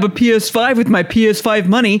 grab a PS5 with my PS5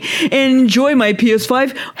 money, and enjoy my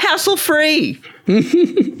PS5 hassle-free.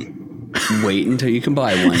 Wait until you can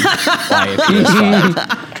buy one. Buy a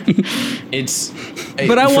PS5.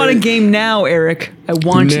 But I want a game now, Eric. I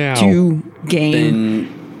want to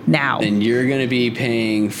game now. Then you're going to be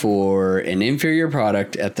paying for an inferior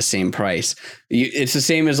product at the same price. It's the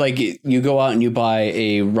same as like you go out and you buy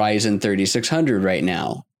a Ryzen 3600 right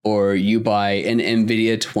now, or you buy an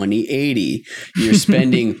NVIDIA 2080. You're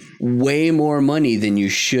spending way more money than you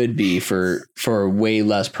should be for way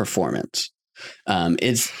less performance.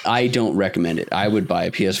 I don't recommend it. I would buy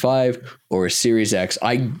a PS5 or a Series X.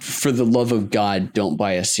 For the love of God, don't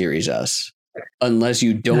buy a Series S. Unless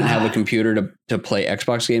you don't have a computer to play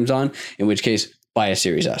Xbox games on, in which case, buy a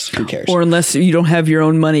Series S. Who cares? Or unless you don't have your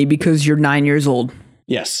own money because you're 9 years old.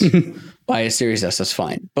 Yes. Buy a Series S, that's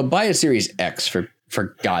fine. But buy a Series X for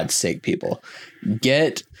God's sake, people.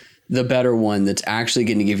 Get the better one that's actually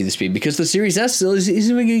going to give you the speed, because the Series S still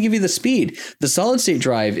isn't going to give you the speed. The solid state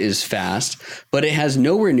drive is fast, but it has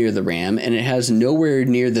nowhere near the RAM, and it has nowhere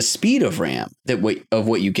near the speed of RAM of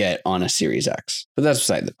what you get on a Series X. But that's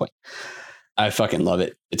beside the point. I fucking love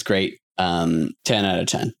it. It's great. 10 out of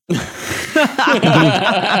 10.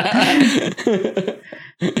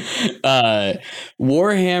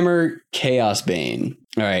 Warhammer Chaos Bane.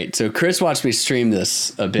 All right, so Chris watched me stream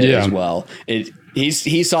this a bit as well.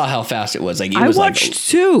 He saw how fast it was. Like I watched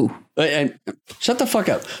too. And shut the fuck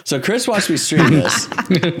up. So Chris watched me stream this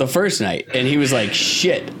the first night, and he was like,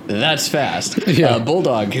 "Shit, that's fast."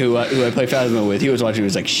 Bulldog, who I play Phasma with, he was watching. He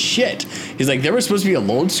was like, "Shit." He's like, "There was supposed to be a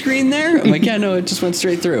load screen there." I'm like, "Yeah, no, it just went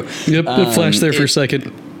straight through." Yep, it flashed there for a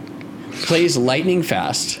second. Plays lightning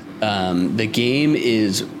fast. The game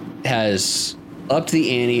has upped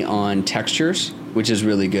the ante on textures, which is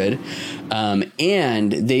really good.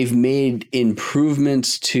 And they've made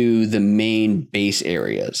improvements to the main base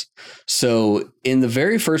areas. So in the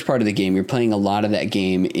very first part of the game, you're playing a lot of that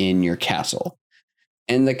game in your castle.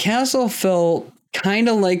 And the castle felt kind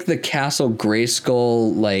of like the Castle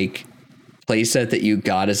Grayskull, like, playset that you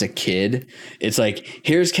got as a kid. It's like,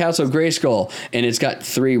 here's Castle Grayskull, and it's got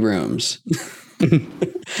 3 rooms.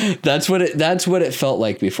 That's what it felt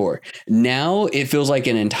like before. Now it feels like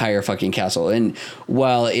an entire fucking castle. And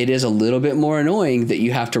while it is a little bit more annoying that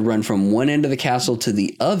you have to run from one end of the castle to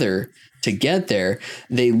the other to get there,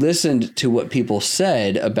 they listened to what people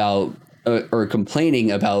said about or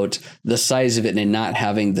complaining about the size of it and not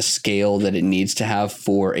having the scale that it needs to have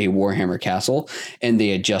for a Warhammer castle, and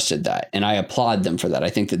they adjusted that, and I applaud them for that.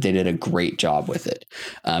 I think that they did a great job with it.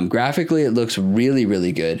 Graphically, it looks really,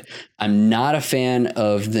 really good. I'm not a fan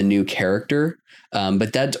of the new character,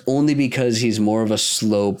 but that's only because he's more of a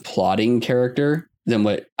slow plotting character than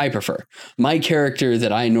what I prefer. My character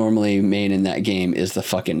that I normally main in that game is the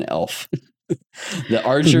fucking elf. The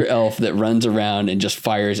archer elf that runs around and just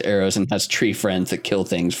fires arrows and has tree friends that kill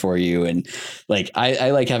things for you. And like,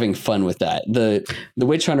 I like having fun with that. The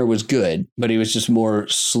witch hunter was good, but he was just more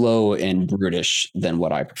slow and brutish than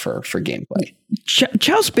what I prefer for gameplay.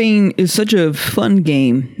 Chaos Bane is such a fun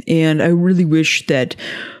game, and I really wish that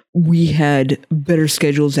we had better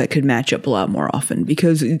schedules that could match up a lot more often,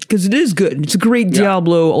 because it is good. It's a great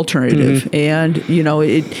Diablo alternative. And you know,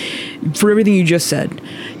 it, for everything you just said,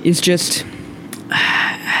 it's just,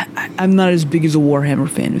 I'm not as big as a Warhammer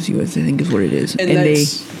fan as you, I think is what it is. And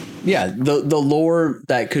the lore,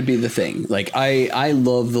 that could be the thing. Like I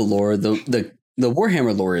love the lore. The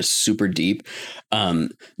Warhammer lore is super deep.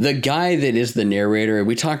 The guy that is the narrator,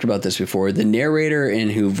 we talked about this before, the narrator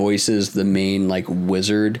and who voices the main like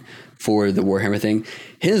wizard for the Warhammer thing,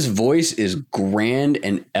 his voice is grand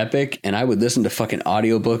and epic, and I would listen to fucking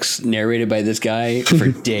audiobooks narrated by this guy for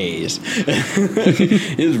days.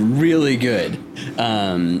 It's really good.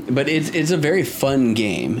 But it's a very fun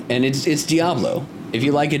game, and it's Diablo. If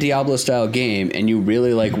you like a Diablo style game and you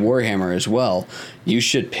really like Warhammer as well, you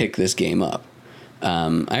should pick this game up.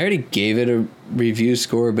 I already gave it a review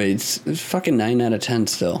score, but it's fucking 9 out of 10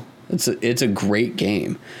 still. It's a great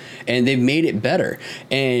game, and they've made it better.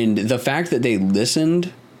 And the fact that they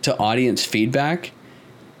listened to audience feedback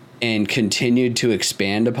and continued to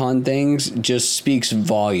expand upon things just speaks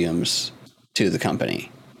volumes to the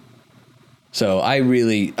company. So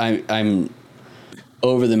I'm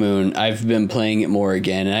over the moon. I've been playing it more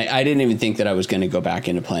again, and I didn't even think that I was going to go back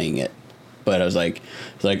into playing it. But I was like,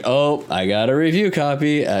 oh, I got a review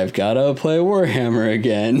copy. I've got to play Warhammer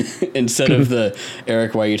again. Instead of the,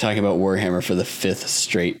 Eric, why are you talking about Warhammer for the 5th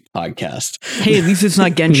straight podcast? Hey, at least it's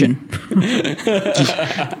not Genshin.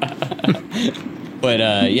 But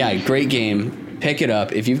yeah, great game. Pick it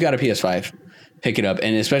up. If you've got a PS5, pick it up.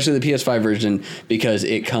 And especially the PS5 version, because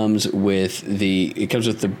it comes with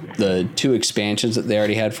the 2 expansions that they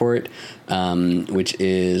already had for it, which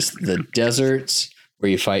is the Deserts, where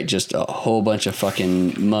you fight just a whole bunch of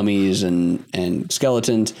fucking mummies and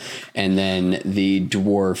skeletons, and then the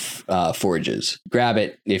dwarf forges. Grab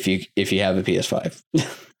it if you have a PS5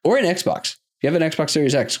 or an Xbox. If you have an Xbox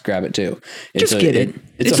Series X, grab it too. Just get it.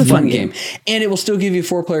 It's a fun game, and it will still give you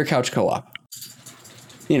 4-player couch co-op.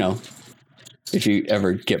 You know, if you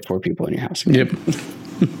ever get 4 people in your house. Yep.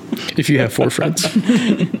 If you have 4 friends.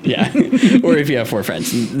 Yeah. Or if you have 4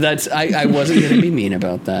 friends. That's I wasn't going to be mean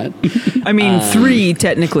about that. I mean, 3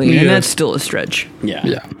 technically, and that's still a stretch. Yeah.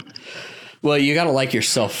 Yeah. Well, you got to like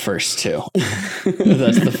yourself first too.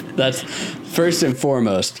 That's first and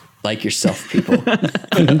foremost. Like yourself, people.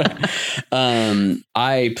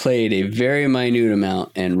 I played a very minute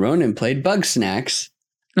amount, and Ronan played Bugsnax.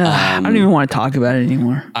 I don't even want to talk about it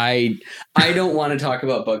anymore. I don't want to talk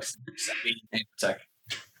about Bugsnax. Hang on a second.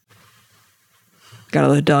 Gotta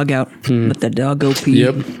let the dog out. Let that dog go pee.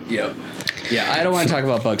 Yep. Yeah, I don't want to talk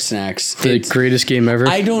about Bugsnax. The greatest game ever.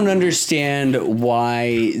 I don't understand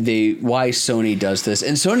why Sony does this.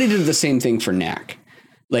 And Sony did the same thing for Knack.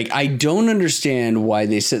 Like, I don't understand why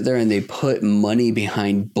they sit there and they put money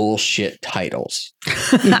behind bullshit titles.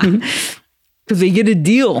 Because they get a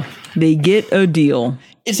deal.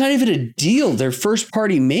 It's not even a deal. They're first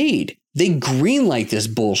party made. They greenlight this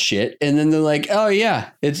bullshit, and then they're like, "Oh yeah,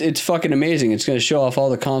 it's fucking amazing. It's going to show off all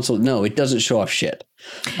the consoles." No, it doesn't show off shit.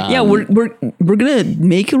 Yeah, we're gonna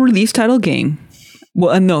make a release title game.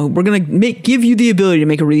 Well, no, we're gonna give you the ability to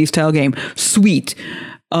make a release title game. Sweet.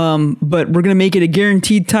 But we're gonna make it a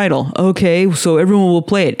guaranteed title. Okay, so everyone will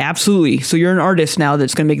play it. Absolutely. So you're an artist now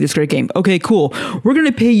that's gonna make this great game. Okay, cool. We're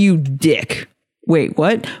gonna pay you dick. Wait,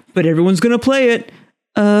 what? But everyone's gonna play it.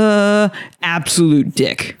 Absolute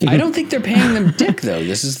dick. I don't think they're paying them dick though.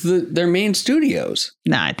 This is their main studios.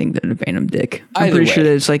 Nah, I think they're paying them dick. I'm Either pretty way. sure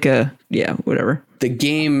that it's like whatever. The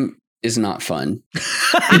game is not fun.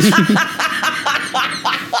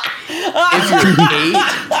 If you're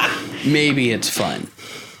 8, maybe it's fun.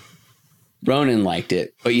 Ronan liked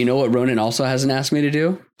it, but you know what Ronan also hasn't asked me to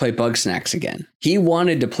do? Play Bugsnax again. He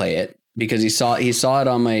wanted to play it because he saw it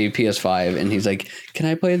on my PS5 and he's like, "Can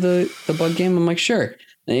I play the bug game?" I'm like, "Sure."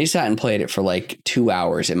 And he sat and played it for like 2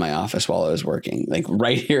 hours in my office while I was working. Like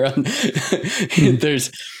right here on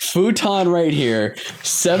there's futon right here,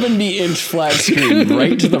 70-inch flat screen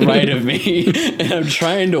right to the right of me, and I'm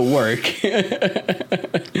trying to work.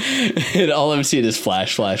 And all I'm seeing is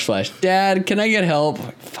flash, flash, flash. Dad, can I get help?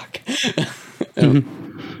 Fuck.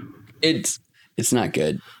 It's not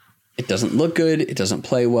good. It doesn't look good. It doesn't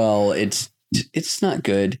play well. It's not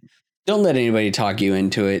good. Don't let anybody talk you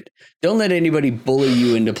into it. Don't let anybody bully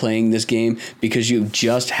you into playing this game because you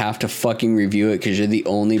just have to fucking review it because you're the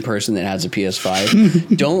only person that has a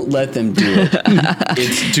PS5. Don't let them do it.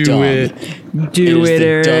 It's dumb. Do it,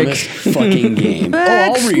 Eric. The dumbest fucking game.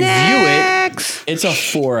 I'll review it. It's a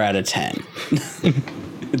 4 out of 10.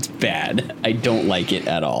 It's bad. I don't like it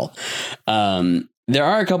at all. There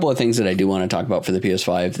are a couple of things that I do want to talk about for the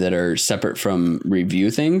PS5 that are separate from review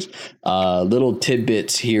things. Little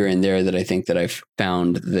tidbits here and there that I think that I've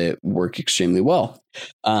found that work extremely well.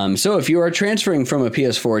 So if you are transferring from a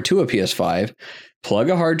PS4 to a PS5, plug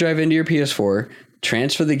a hard drive into your PS4,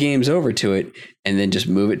 transfer the games over to it, and then just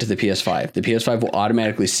move it to the PS5. The PS5 will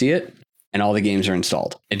automatically see it, and all the games are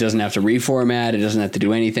installed. It doesn't have to reformat. It doesn't have to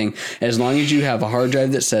do anything. As long as you have a hard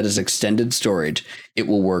drive that's set as extended storage, it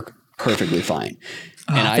will work perfectly fine.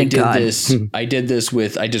 And I did this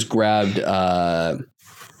with, I grabbed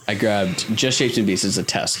Just Shapes and Beats as a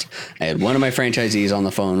test. I had one of my franchisees on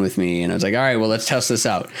the phone with me and I was like, all right, well, let's test this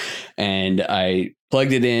out. And I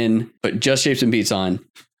plugged it in, put Just Shapes and Beats on,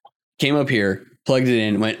 came up here, plugged it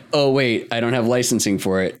in, went, oh, wait, I don't have licensing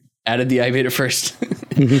for it. Added the I Made It First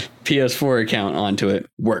PS4 account onto it.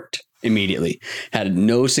 Worked immediately. Had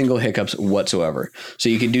no single hiccups whatsoever. So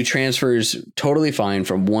you can do transfers totally fine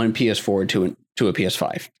from one PS4 to a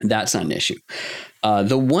PS5. That's not an issue.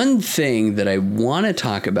 The one thing that I want to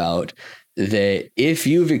talk about that if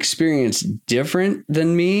you've experienced different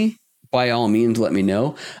than me, by all means, let me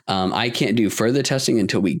know. I can't do further testing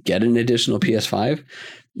until we get an additional PS5.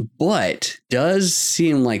 But does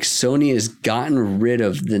seem like Sony has gotten rid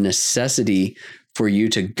of the necessity for you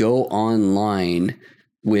to go online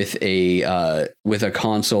with a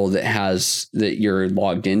console that you're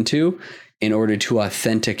logged into in order to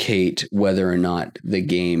authenticate whether or not the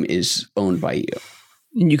game is owned by you.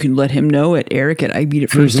 And you can let him know at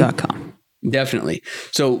eric@ibeatitfirst.com. Definitely.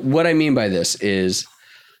 So what I mean by this is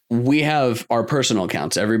we have our personal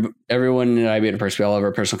accounts. Everyone at I Beat It First, we all have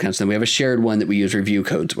our personal accounts. Then we have a shared one that we use review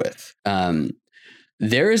codes with.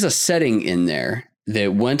 There is a setting in there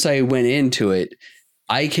that once I went into it,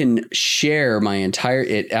 I can share my entire,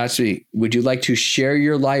 it asks me, would you like to share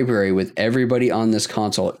your library with everybody on this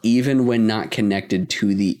console, even when not connected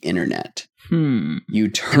to the internet? You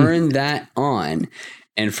turn that on.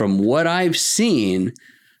 And from what I've seen,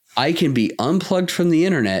 I can be unplugged from the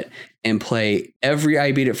internet and play every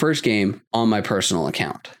I Beat It First game on my personal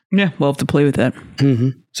account. Yeah, we'll have to play with that.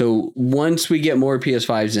 So once we get more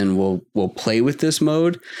PS5s in, we'll play with this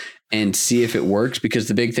mode and see if it works, because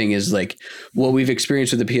the big thing is like what we've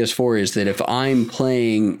experienced with the PS4 is that if I'm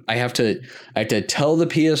playing, I have to tell the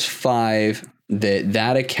PS5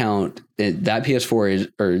 that account, that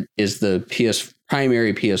PS4 is the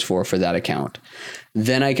primary PS4 for that account.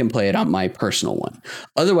 Then I can play it on my personal one.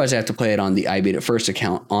 Otherwise, I have to play it on the I Beat It First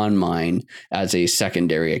account on mine as a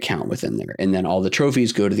secondary account within there. And then all the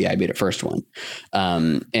trophies go to the I Beat It First one.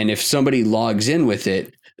 And if somebody logs in with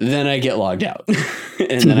it, then I get logged out.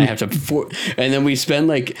 And then I have to, and then we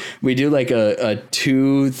do like a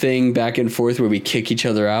 2 thing back and forth where we kick each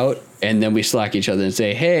other out. And then we slack each other and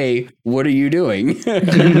say, hey, what are you doing?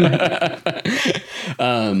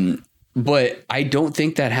 But I don't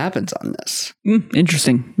think that happens on this.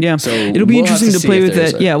 Interesting. Yeah. So it'll be interesting to play with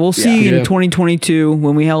that. Yeah. We'll see in Yeah. 2022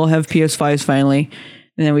 when we all have PS5s finally,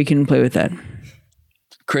 and then we can play with that.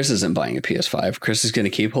 Chris isn't buying a PS5. Chris is going to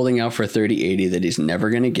keep holding out for a 3080 that he's never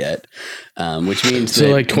going to get, which means So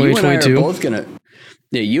that like 2022? you and I are both going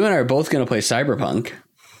to, you and I are both going to play Cyberpunk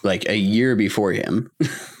like a year before him.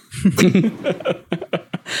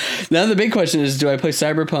 Now the big question is, do I play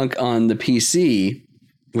Cyberpunk on the PC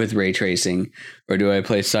with ray tracing, or do I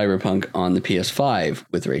play Cyberpunk on the PS5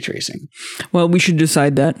 with ray tracing? Well, we should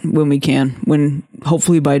decide that when we can. When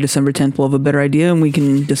hopefully by December 10th we'll have a better idea and we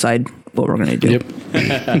can decide what we're going to do. Yep.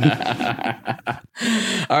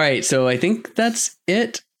 All right, so I think that's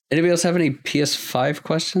it. Anybody else have any PS5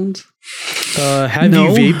 questions? Have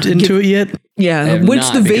No. you vaped into it yet? Yeah. have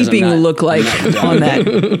What's not, the because I'm vaping not- look like I'm not on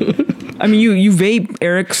that? I mean, you vape,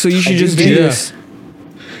 Eric, so you should just do vape. this.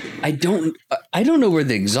 I don't know where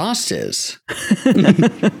the exhaust is, or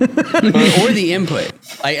the input.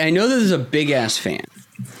 I know that there's a big ass fan.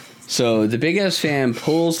 So the big ass fan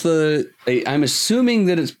pulls I'm assuming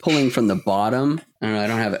that it's pulling from the bottom. I don't know. I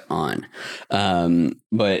don't have it on,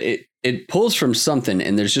 but it pulls from something,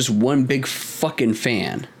 and there's just one big fucking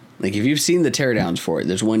fan. Like if you've seen the teardowns for it,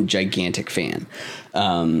 there's one gigantic fan.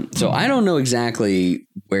 So I don't know exactly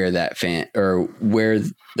where that fan or where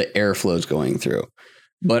the airflow is going through.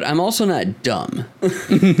 But I'm also not dumb.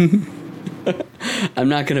 I'm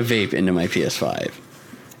not going to vape into my PS5.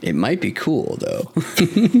 It might be cool, though.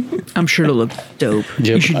 I'm sure it'll look dope. Yep.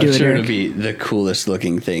 You should do I'm it, sure Eric. it'll be the coolest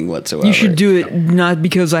looking thing whatsoever. You should do it not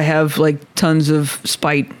because I have like tons of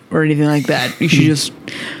spite or anything like that. You should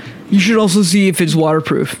you should also see if it's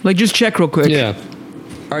waterproof. Like just check real quick. Yeah.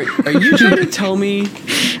 Are you trying to tell me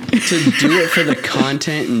to do it for the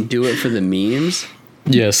content and do it for the memes?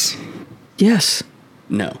 Yes. Yes.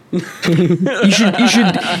 No. You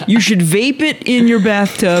should vape it in your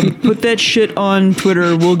bathtub. Put that shit on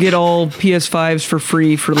Twitter. We'll get all PS5s for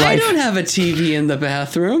free for I life. don't have a TV in the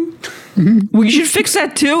bathroom. Well, you should fix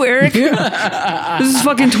that too, Eric. This is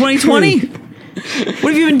fucking 2020.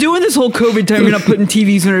 What have you been doing this whole COVID time? You're not putting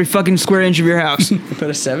TVs in every fucking square inch of your house. Put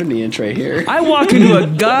a 70-inch right here. I walk into a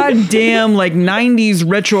goddamn like 90s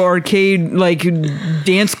retro arcade like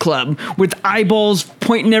dance club with eyeballs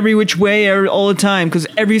pointing every which way all the time because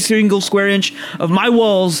every single square inch of my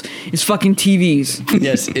walls is fucking TVs.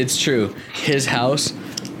 Yes, it's true. His house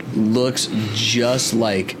looks just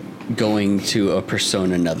like going to a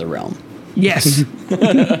Persona Netherrealm. Yes.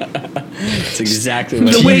 It's exactly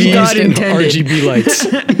what The it way is. God and intended. RGB lights.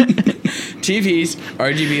 TVs,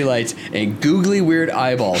 RGB lights, and googly weird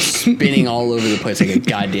eyeballs spinning all over the place like a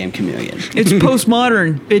goddamn chameleon. It's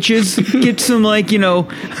postmodern, bitches. Get some like, It's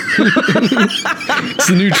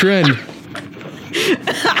the new trend.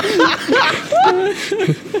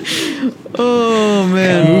 oh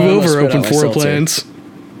man. Move almost over, spit out open my floor seltzer. plans.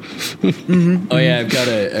 Oh yeah, I've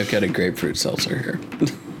got a grapefruit seltzer here.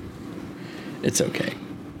 It's okay.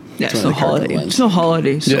 Yeah, It's it's one no of the Kirkland holiday. ones. It's no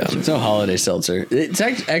holiday. So Yeah. It's no holiday seltzer. It's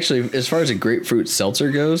actually, as far as a grapefruit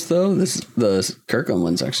seltzer goes, though, the Kirkland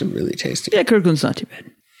one's actually really tasty. yeah, Kirkland's not too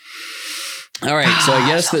bad. All right, so I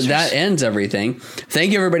guess that ends everything.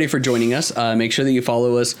 Thank you everybody for joining us. Make sure that you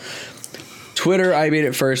follow us. Twitter, I Beat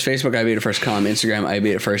It First, Facebook, I Beat It First, Instagram, I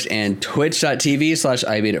Beat It First, and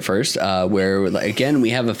twitch.tv/I Beat It First, where, again,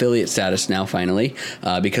 we have affiliate status now, finally,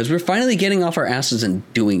 because we're finally getting off our asses and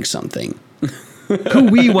doing something.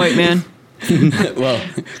 Who we, white man? Well,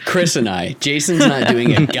 Chris and I. Jason's not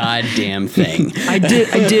doing a goddamn thing. I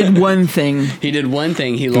did one thing. He did one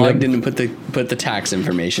thing. He logged in and put the tax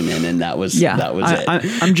information in, and that was Yeah,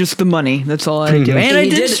 it. I'm just the money. That's all I do. And I He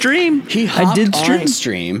did stream. He I hopped did on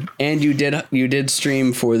stream, and you did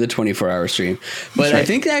stream for the 24-hour stream. But I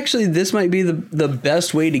think actually this might be the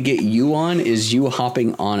best way to get you on is you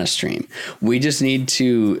hopping on a stream. We just need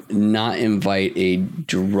to not invite a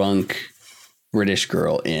drunk British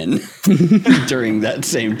girl in during that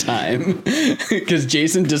same time, because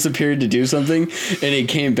Jason disappeared to do something and he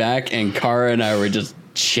came back and Kara and I were just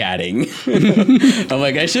chatting. I'm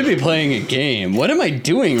like, I should be playing a game. What am I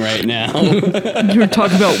doing right now? You were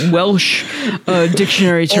talking about Welsh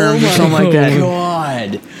dictionary terms or something like that.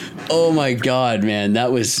 God. Oh my God, man.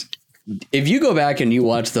 That was if you go back and you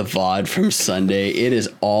watch the VOD from Sunday, it is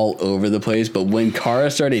all over the place. But when Kara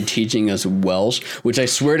started teaching us Welsh, which I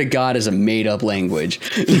swear to God is a made up language,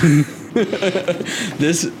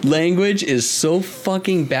 this language is so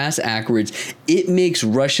fucking bass backwards. It makes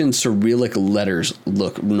Russian Cyrillic letters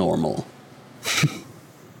look normal.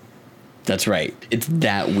 That's right. It's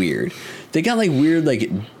that weird. They got like weird, like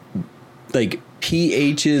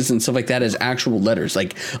PHs and stuff like that as actual letters.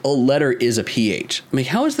 Like a letter is a PH. I'm like,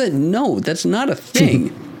 how is that? No, that's not a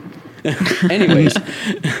thing.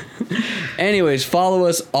 Anyways, follow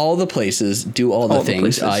us all the places, do all the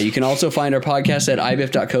things. You can also find our podcast at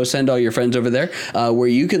ibif.co. Send all your friends over there, where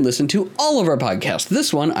you can listen to all of our podcasts.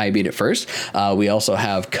 This one, I Beat It First. We also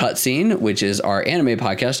have Cutscene, which is our anime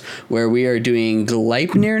podcast, where we are doing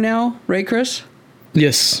Gleipnir now, right, Chris?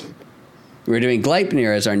 Yes. We're doing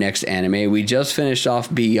Gleipnir as our next anime. We just finished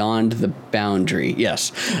off Beyond the Boundary.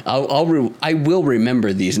 Yes, I will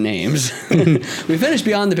remember these names. We finished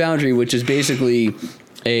Beyond the Boundary, which is basically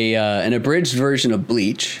an abridged version of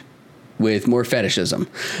Bleach with more fetishism.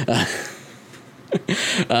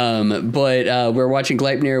 But we're watching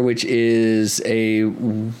Gleipnir, which is a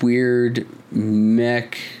weird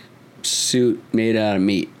mech suit made out of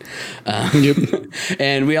meat.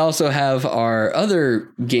 And we also have our other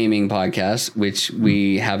gaming podcast, which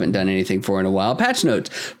we haven't done anything for in a while, Patch Notes,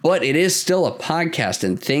 but it is still a podcast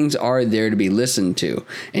and things are there to be listened to,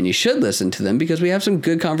 and you should listen to them because we have some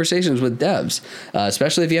good conversations with devs,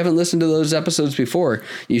 especially if you haven't listened to those episodes before.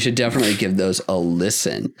 You should definitely give those a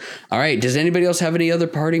listen. All right, does anybody else have any other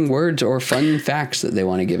parting words or fun facts that they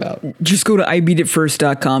want to give out? Just go to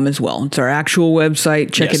ibeatitfirst.com as well. It's our actual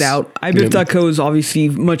website. Check it out. ibif.co is obviously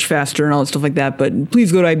much faster and all that stuff like that, but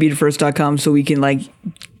please go to ibeatitfirst.com so we can like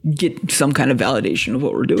get some kind of validation of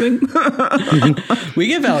what we're doing. We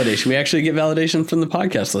get validation. We actually get validation from the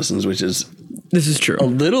podcast listens, which is true. A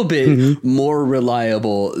little bit more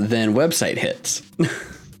reliable than website hits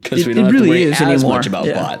because we don't have really to worry as anymore. much about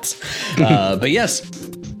bots. But yes.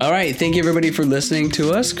 All right. Thank you everybody for listening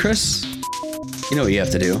to us. Chris, you know what you have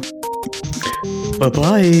to do.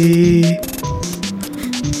 Bye-bye.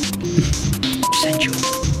 Sensual.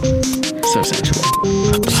 So sensual.